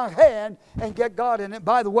God in my hand and get God in it.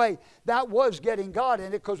 By the way, that was getting God in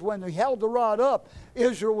it, because when he held the rod up,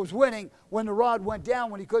 Israel was winning. When the rod went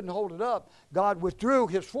down, when he couldn't hold it up, God withdrew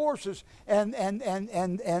his forces, and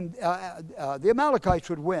the Amalekites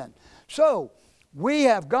would win. So we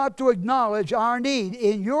have got to acknowledge our need.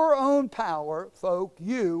 In your own power, folk,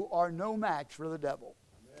 you are no match for the devil.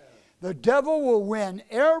 Amen. The devil will win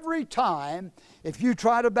every time if you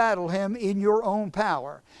try to battle him in your own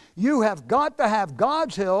power. You have got to have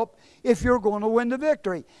God's help if you're going to win the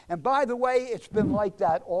victory. And by the way, it's been like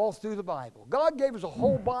that all through the Bible. God gave us a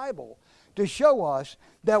whole Bible to show us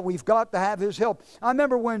that we've got to have his help. I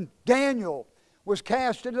remember when Daniel was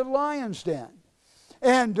cast into the lion's den.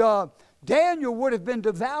 And Daniel would have been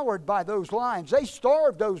devoured by those lions. They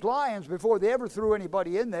starved those lions before they ever threw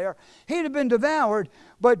anybody in there. He'd have been devoured.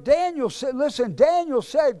 But Daniel said, listen, Daniel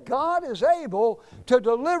said, God is able to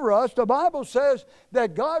deliver us. The Bible says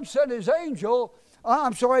that God sent his angel, they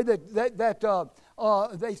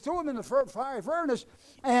threw him in the fiery furnace,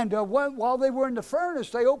 and while they were in the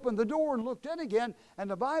furnace, they opened the door and looked in again, and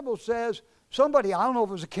the Bible says, somebody, I don't know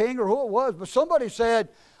if it was a king or who it was, but somebody said,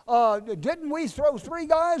 didn't we throw 3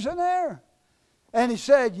 guys in there? And he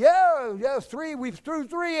said, yeah, 3, we threw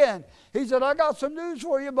 3 in. He said, I got some news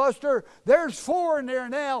for you, Buster. There's 4 in there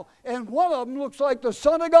now, and one of them looks like the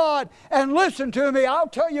Son of God. And listen to me, I'll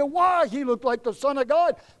tell you why he looked like the Son of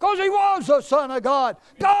God, because he was the Son of God.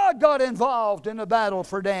 God got involved in the battle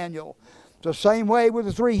for Daniel. The same way with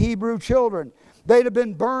the 3 Hebrew children. They'd have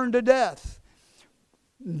been burned to death.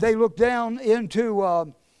 They looked down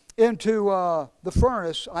into the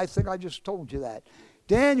furnace. I think I just told you that.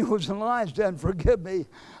 Daniel was in the lion's den, forgive me.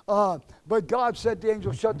 But God said the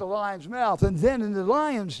angel shut the lion's mouth. And then in the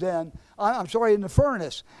lion's den, in the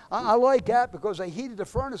furnace. I like that because they heated the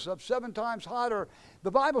furnace up 7 times hotter.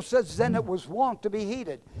 The Bible says then it was wont to be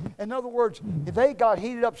heated. In other words, if they got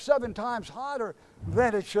heated up 7 times hotter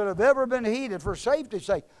than it should have ever been heated for safety's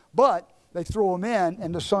sake. But they threw him in,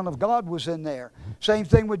 and the Son of God was in there. Same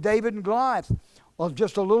thing with David and Goliath. Well,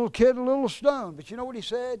 just a little kid, a little stone. But you know what he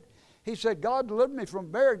said? He said, God delivered me from a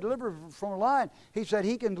bear, delivered me from a lion. He said,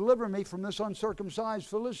 he can deliver me from this uncircumcised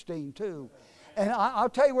Philistine too. And I'll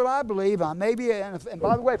tell you what I believe. And by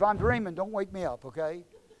the way, if I'm dreaming, don't wake me up, okay?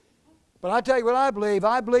 But I'll tell you what I believe.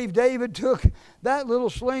 I believe David took that little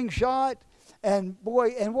slingshot, and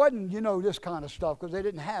boy, and wasn't, this kind of stuff, because they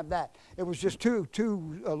didn't have that. It was just two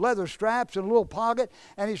leather straps and a little pocket,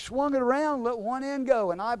 and he swung it around, let one end go.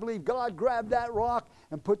 And I believe God grabbed that rock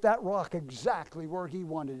and put that rock exactly where he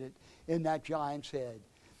wanted it, in that giant's head.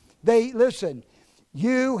 Listen,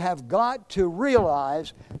 you have got to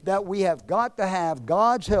realize that we have got to have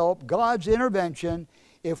God's help, God's intervention,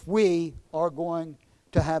 if we are going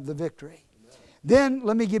to have the victory. Then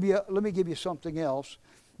let me give you something else.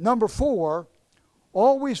 Number 4,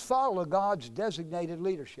 always follow God's designated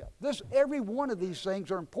leadership. Every one of these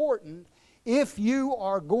things are important if you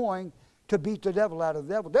are going to beat the devil out of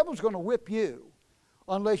the devil. The devil's going to whip you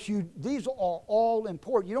unless these are all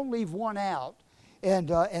important. You don't leave one out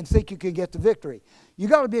and think you can get the victory. You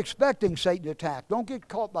got to be expecting Satan to attack. Don't get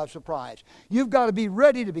caught by surprise. You've got to be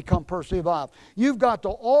ready to become personally involved. You've got to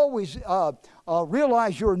always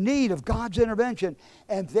realize your need of God's intervention,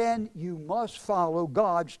 and then you must follow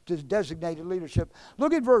God's designated leadership.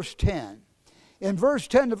 Look at verse 10. In verse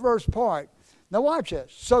 10, the first part. Now watch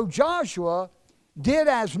this. So Joshua did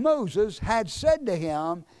as Moses had said to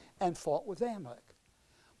him and fought with Amalek.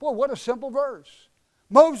 Boy, what a simple verse.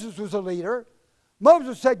 Moses was a leader.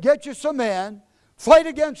 Moses said, get you some men, fight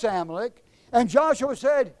against Amalek. And Joshua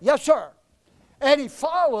said, yes, sir. And he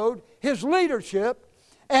followed his leadership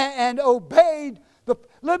and obeyed.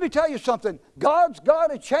 Let me tell you something. God's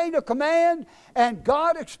got a chain of command, and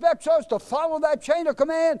God expects us to follow that chain of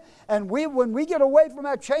command. And when we get away from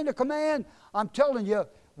that chain of command, I'm telling you,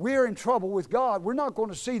 we're in trouble with God. We're not going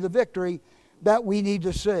to see the victory that we need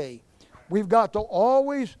to see. We've got to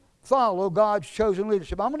always follow God's chosen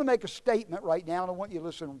leadership. I'm going to make a statement right now, and I want you to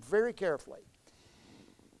listen very carefully.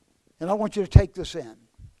 And I want you to take this in.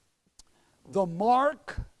 The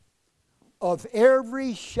mark of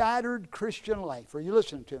every shattered Christian life, are you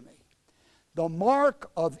listening to me? The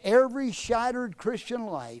mark of every shattered Christian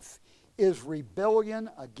life is rebellion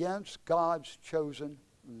against God's chosen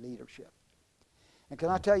leadership. And can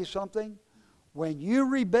I tell you something? When you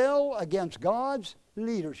rebel against God's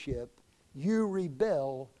leadership, you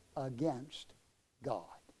rebel against God.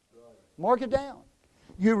 Mark it down.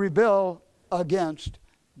 You rebel against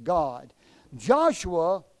God.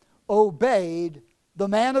 Joshua obeyed the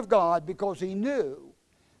man of God because he knew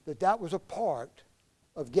that that was a part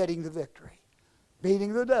of getting the victory.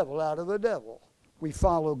 Beating the devil out of the devil. We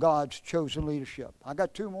follow God's chosen leadership. I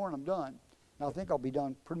got 2 more and I'm done. And I think I'll be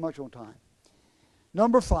done pretty much on time.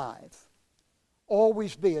 Number 5,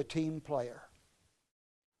 always be a team player.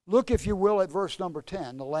 Look, if you will, at verse number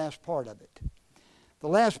 10, the last part of it. The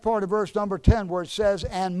last part of verse number 10 where it says,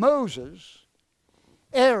 and Moses,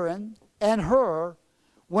 Aaron, and Hur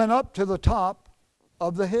went up to the top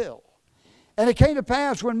of the hill. And it came to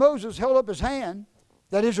pass when Moses held up his hand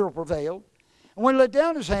that Israel prevailed, and when he let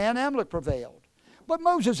down his hand, Amalek prevailed. But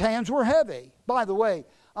Moses' hands were heavy. By the way,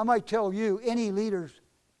 I might tell you, any leader's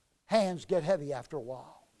hands get heavy after a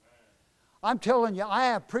while. I'm telling you, I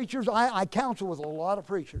have preachers, I counsel with a lot of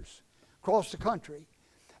preachers across the country,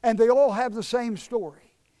 and they all have the same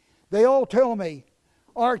story. They all tell me,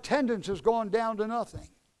 our attendance has gone down to nothing.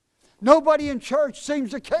 Nobody in church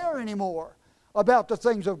seems to care anymore about the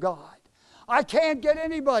things of God. I can't get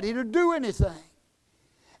anybody to do anything.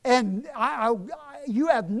 And you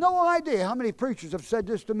have no idea how many preachers have said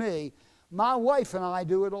this to me. My wife and I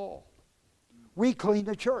do it all. We clean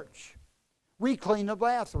the church. We clean the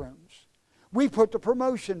bathrooms. We put the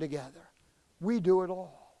promotion together. We do it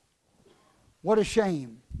all. What a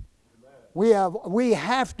shame. We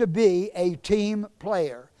have to be a team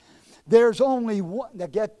player. There's only one. Now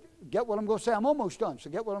get what I'm going to say. I'm almost done, so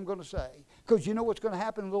get what I'm going to say. Because you know what's going to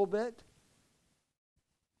happen in a little bit?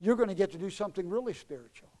 You're going to get to do something really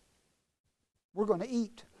spiritual. We're going to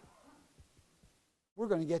eat. We're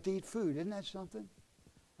going to get to eat food. Isn't that something?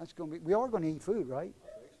 That's going to be. We are going to eat food, right?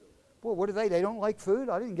 Boy, what are they? They don't like food?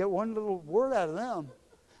 I didn't get one little word out of them.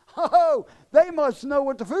 Oh, they must know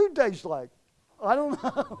what the food tastes like. I don't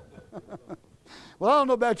know. Well, I don't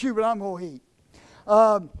know about you, but I'm going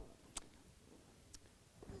to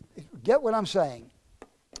eat. Get what I'm saying?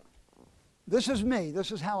 This is me.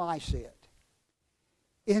 This is how I see it.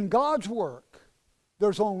 In God's work,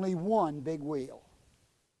 there's only one big wheel,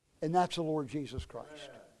 and that's the Lord Jesus Christ.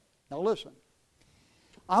 Now listen.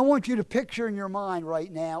 I want you to picture in your mind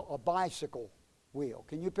right now a bicycle wheel.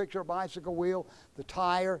 Can you picture a bicycle wheel? The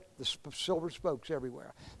tire, the silver spokes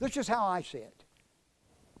everywhere. That's just how I see it.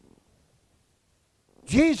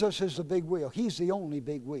 Jesus is the big wheel. He's the only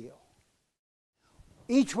big wheel.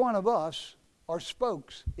 Each one of us are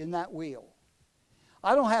spokes in that wheel.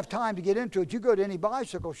 I don't have time to get into it. You go to any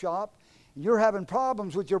bicycle shop, and you're having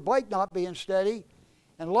problems with your bike not being steady,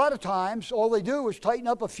 and a lot of times all they do is tighten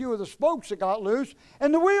up a few of the spokes that got loose,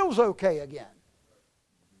 and the wheel's okay again.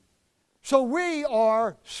 So we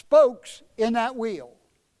are spokes in that wheel.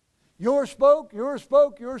 You're a spoke, you're a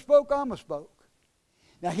spoke, you're a spoke, I'm a spoke.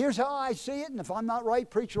 Now here's how I see it, and if I'm not right,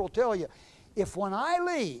 preacher will tell you. If when I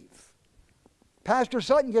leave, Pastor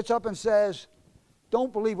Sutton gets up and says,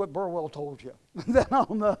 don't believe what Burwell told you, then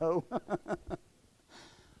I'll know.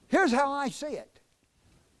 Here's how I see it.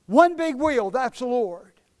 One big wheel, that's the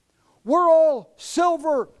Lord. We're all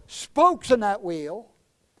silver spokes in that wheel,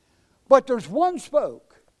 but there's one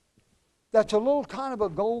spoke that's a little kind of a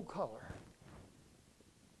gold color.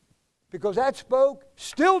 Because that spoke,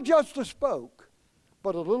 still just a spoke,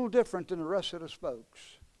 but a little different than the rest of the spokes.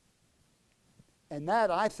 And that,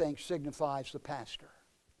 I think, signifies the pastor.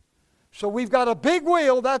 So we've got a big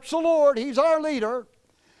wheel, that's the Lord, He's our leader.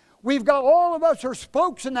 We've got all of us are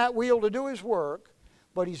spokes in that wheel to do His work,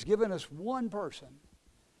 but He's given us one person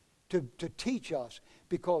to teach us,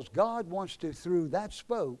 because God wants to, through that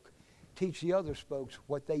spoke, teach the other spokes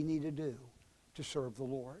what they need to do to serve the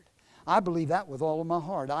Lord. I believe that with all of my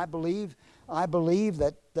heart. I believe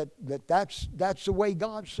that's the way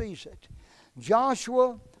God sees it.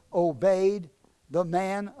 Joshua obeyed the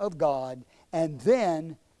man of God and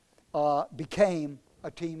then became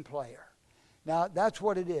a team player. Now, that's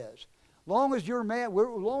what it is. Long as you're mad, as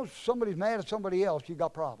long as somebody's mad at somebody else, you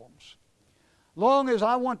got problems. Long as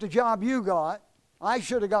I want the job you got, I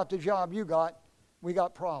should have got the job you got, we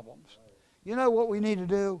got problems. You know what we need to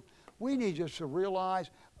do? We need just to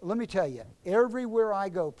realize, let me tell you, everywhere I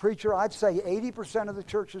go, preacher, I'd say 80% of the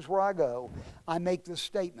churches where I go, I make this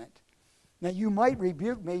statement. Now, you might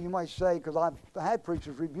rebuke me, you might say, because I've had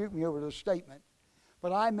preachers rebuke me over this statement.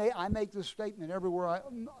 But I make this statement everywhere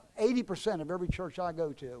 80% of every church I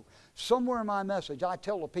go to, somewhere in my message, I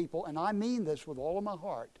tell the people, and I mean this with all of my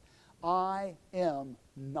heart, I am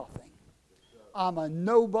nothing. I'm a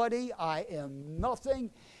nobody. I am nothing.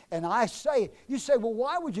 And I say, you say, well,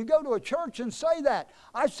 why would you go to a church and say that?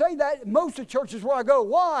 I say that in most of the churches where I go.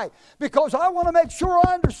 Why? Because I want to make sure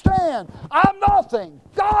I understand. I'm nothing.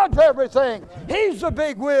 God's everything. He's the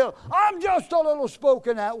big wheel. I'm just a little spoke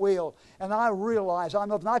in that wheel. And I realize I'm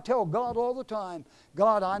nothing. I tell God all the time,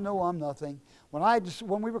 God, I know I'm nothing.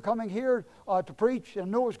 When we were coming here to preach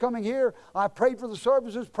and Noah was coming here, I prayed for the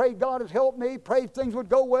services, prayed God would help me, prayed things would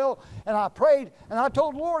go well. And I prayed and I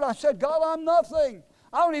told the Lord, I said, God, I'm nothing.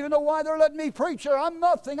 I don't even know why they're letting me preach here. I'm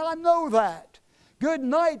nothing. I know that. Good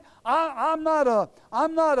night. I'm not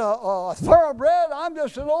a thoroughbred. I'm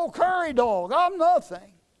just an old curry dog. I'm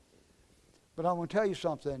nothing. But I want to tell you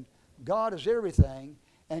something. God is everything,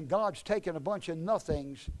 and God's taken a bunch of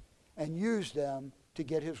nothings and used them to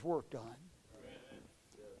get His work done.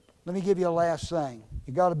 Let me give you a last thing.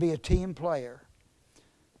 You've got to be a team player.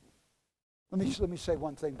 Let me say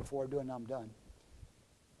one thing before I do it and I'm done.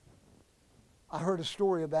 I heard a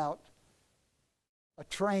story about a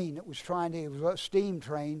train that it was a steam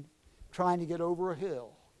train trying to get over a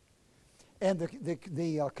hill. And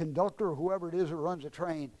the conductor, or whoever it is that runs the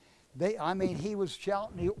train, he was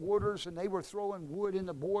shouting the orders, and they were throwing wood in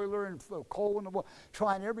the boiler and coal in the boiler,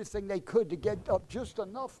 trying everything they could to get up just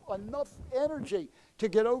enough energy to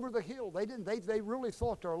get over the hill. They really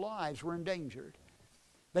thought their lives were endangered.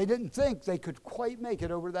 They didn't think they could quite make it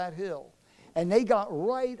over that hill. And they got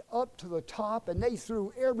right up to the top, and they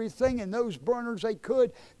threw everything in those burners they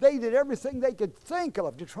could. They did everything they could think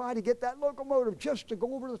of to try to get that locomotive just to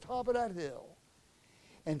go over the top of that hill.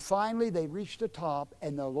 And finally, they reached the top,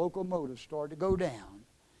 and the locomotive started to go down.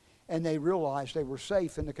 And they realized they were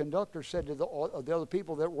safe. And the conductor said to the other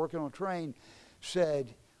people that were working on the train,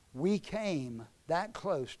 said, we came that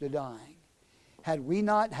close to dying. Had we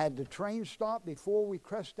not had the train stop before we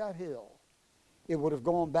crest that hill, it would have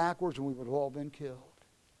gone backwards and we would have all been killed.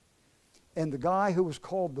 And the guy who was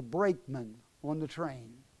called the brakeman on the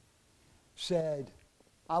train said,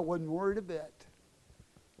 I wasn't worried a bit.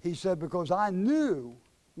 He said, because I knew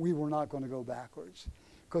we were not going to go backwards.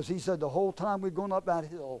 Because he said the whole time we'd gone up that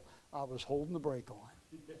hill, I was holding the brake on.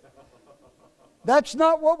 That's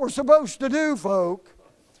not what we're supposed to do, folk.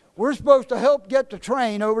 We're supposed to help get the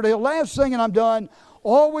train over the hill. Last thing, and I'm done,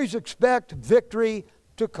 always expect victory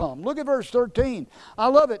to come. Look at verse 13. I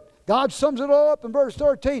love it. God sums it all up in verse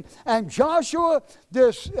 13. And Joshua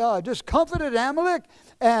discomfited Amalek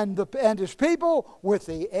and his people with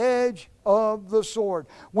the edge of the sword.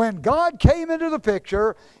 When God came into the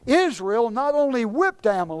picture, Israel not only whipped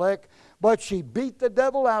Amalek, but she beat the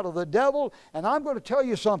devil out of the devil. And I'm going to tell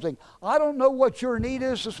you something. I don't know what your need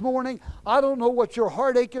is this morning. I don't know what your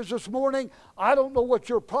heartache is this morning. I don't know what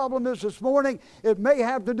your problem is this morning. It may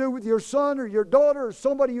have to do with your son or your daughter or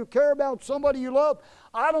somebody you care about, somebody you love.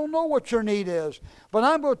 I don't know what your need is. But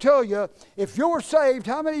I'm going to tell you, if you're saved,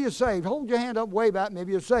 how many of you are saved? Hold your hand up way back,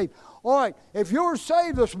 maybe you're saved. All right, if you're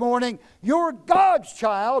saved this morning, you're God's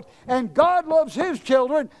child, and God loves His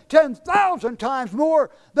children 10,000 times more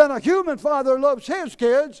than a human father loves his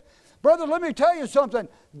kids. Brother, let me tell you something.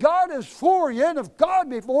 God is for you, and if God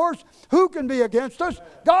be for us, who can be against us?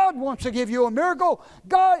 God wants to give you a miracle.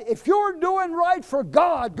 God, if you're doing right for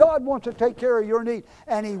God, God wants to take care of your need,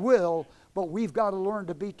 and He will. But we've got to learn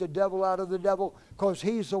to beat the devil out of the devil, because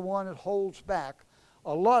he's the one that holds back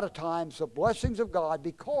a lot of times the blessings of God,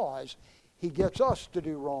 because He gets us to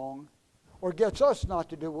do wrong or gets us not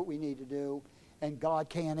to do what we need to do, and God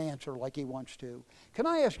can't answer like He wants to. Can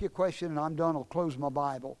I ask you a question, and I'm done? I'll close my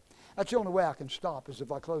Bible. That's the only way I can stop, is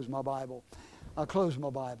if I close my Bible. I'll close my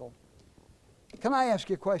Bible. Can I ask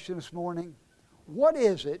you a question this morning? What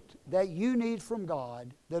is it that you need from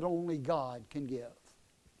God that only God can give?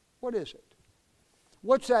 What is it?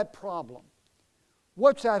 What's that problem?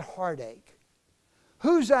 What's that heartache?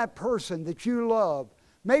 Who's that person that you love?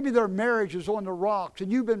 Maybe their marriage is on the rocks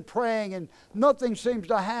and you've been praying and nothing seems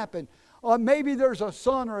to happen. Or maybe there's a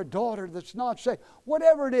son or a daughter that's not saved.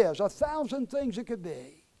 Whatever it is, 1,000 things it could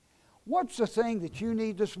be. What's the thing that you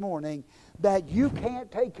need this morning that you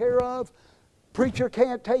can't take care of, preacher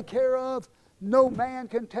can't take care of, no man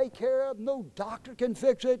can take care of, no doctor can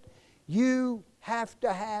fix it? You have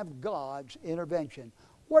to have God's intervention.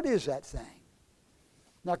 What is that thing?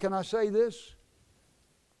 Now, can I say this?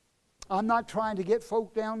 I'm not trying to get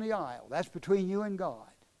folk down the aisle. That's between you and God.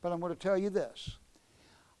 But I'm going to tell you this.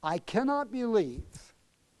 I cannot believe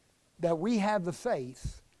that we have the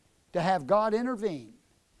faith to have God intervene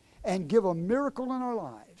and give a miracle in our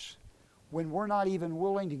lives when we're not even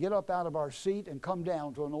willing to get up out of our seat and come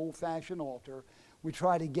down to an old-fashioned altar. We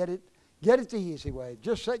try to get it the easy way.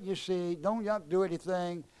 Just sit in your seat. Don't have to do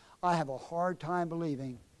anything. I have a hard time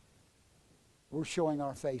believing we're showing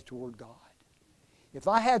our faith toward God. If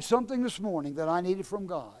I had something this morning that I needed from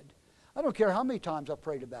God, I don't care how many times I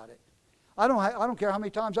prayed about it. I don't care how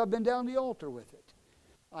many times I've been down the altar with it.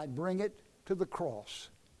 I'd bring it to the cross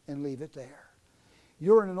and leave it there.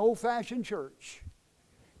 You're in an old-fashioned church.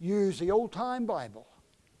 Use the old-time Bible.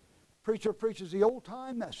 Preacher preaches the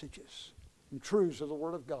old-time messages and truths of the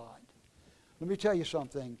Word of God. Let me tell you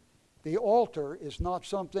something. The altar is not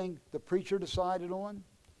something the preacher decided on.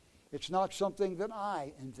 It's not something that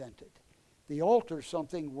I invented. The altar is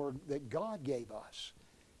something that God gave us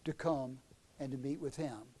to come and to meet with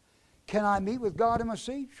Him. Can I meet with God in my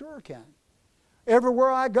seat? Sure I can.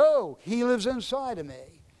 Everywhere I go, He lives inside of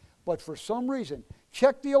me. But for some reason,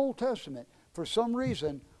 check the Old Testament, for some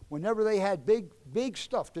reason, whenever they had big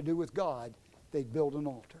stuff to do with God, they'd build an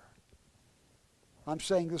altar. I'm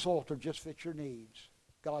saying this altar just fits your needs.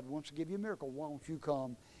 God wants to give you a miracle. Why don't you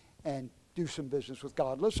come and do some business with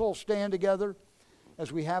God? Let's all stand together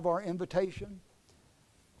as we have our invitation.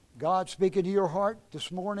 God speaking to your heart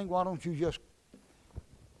this morning, why don't you just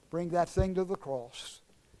bring that thing to the cross?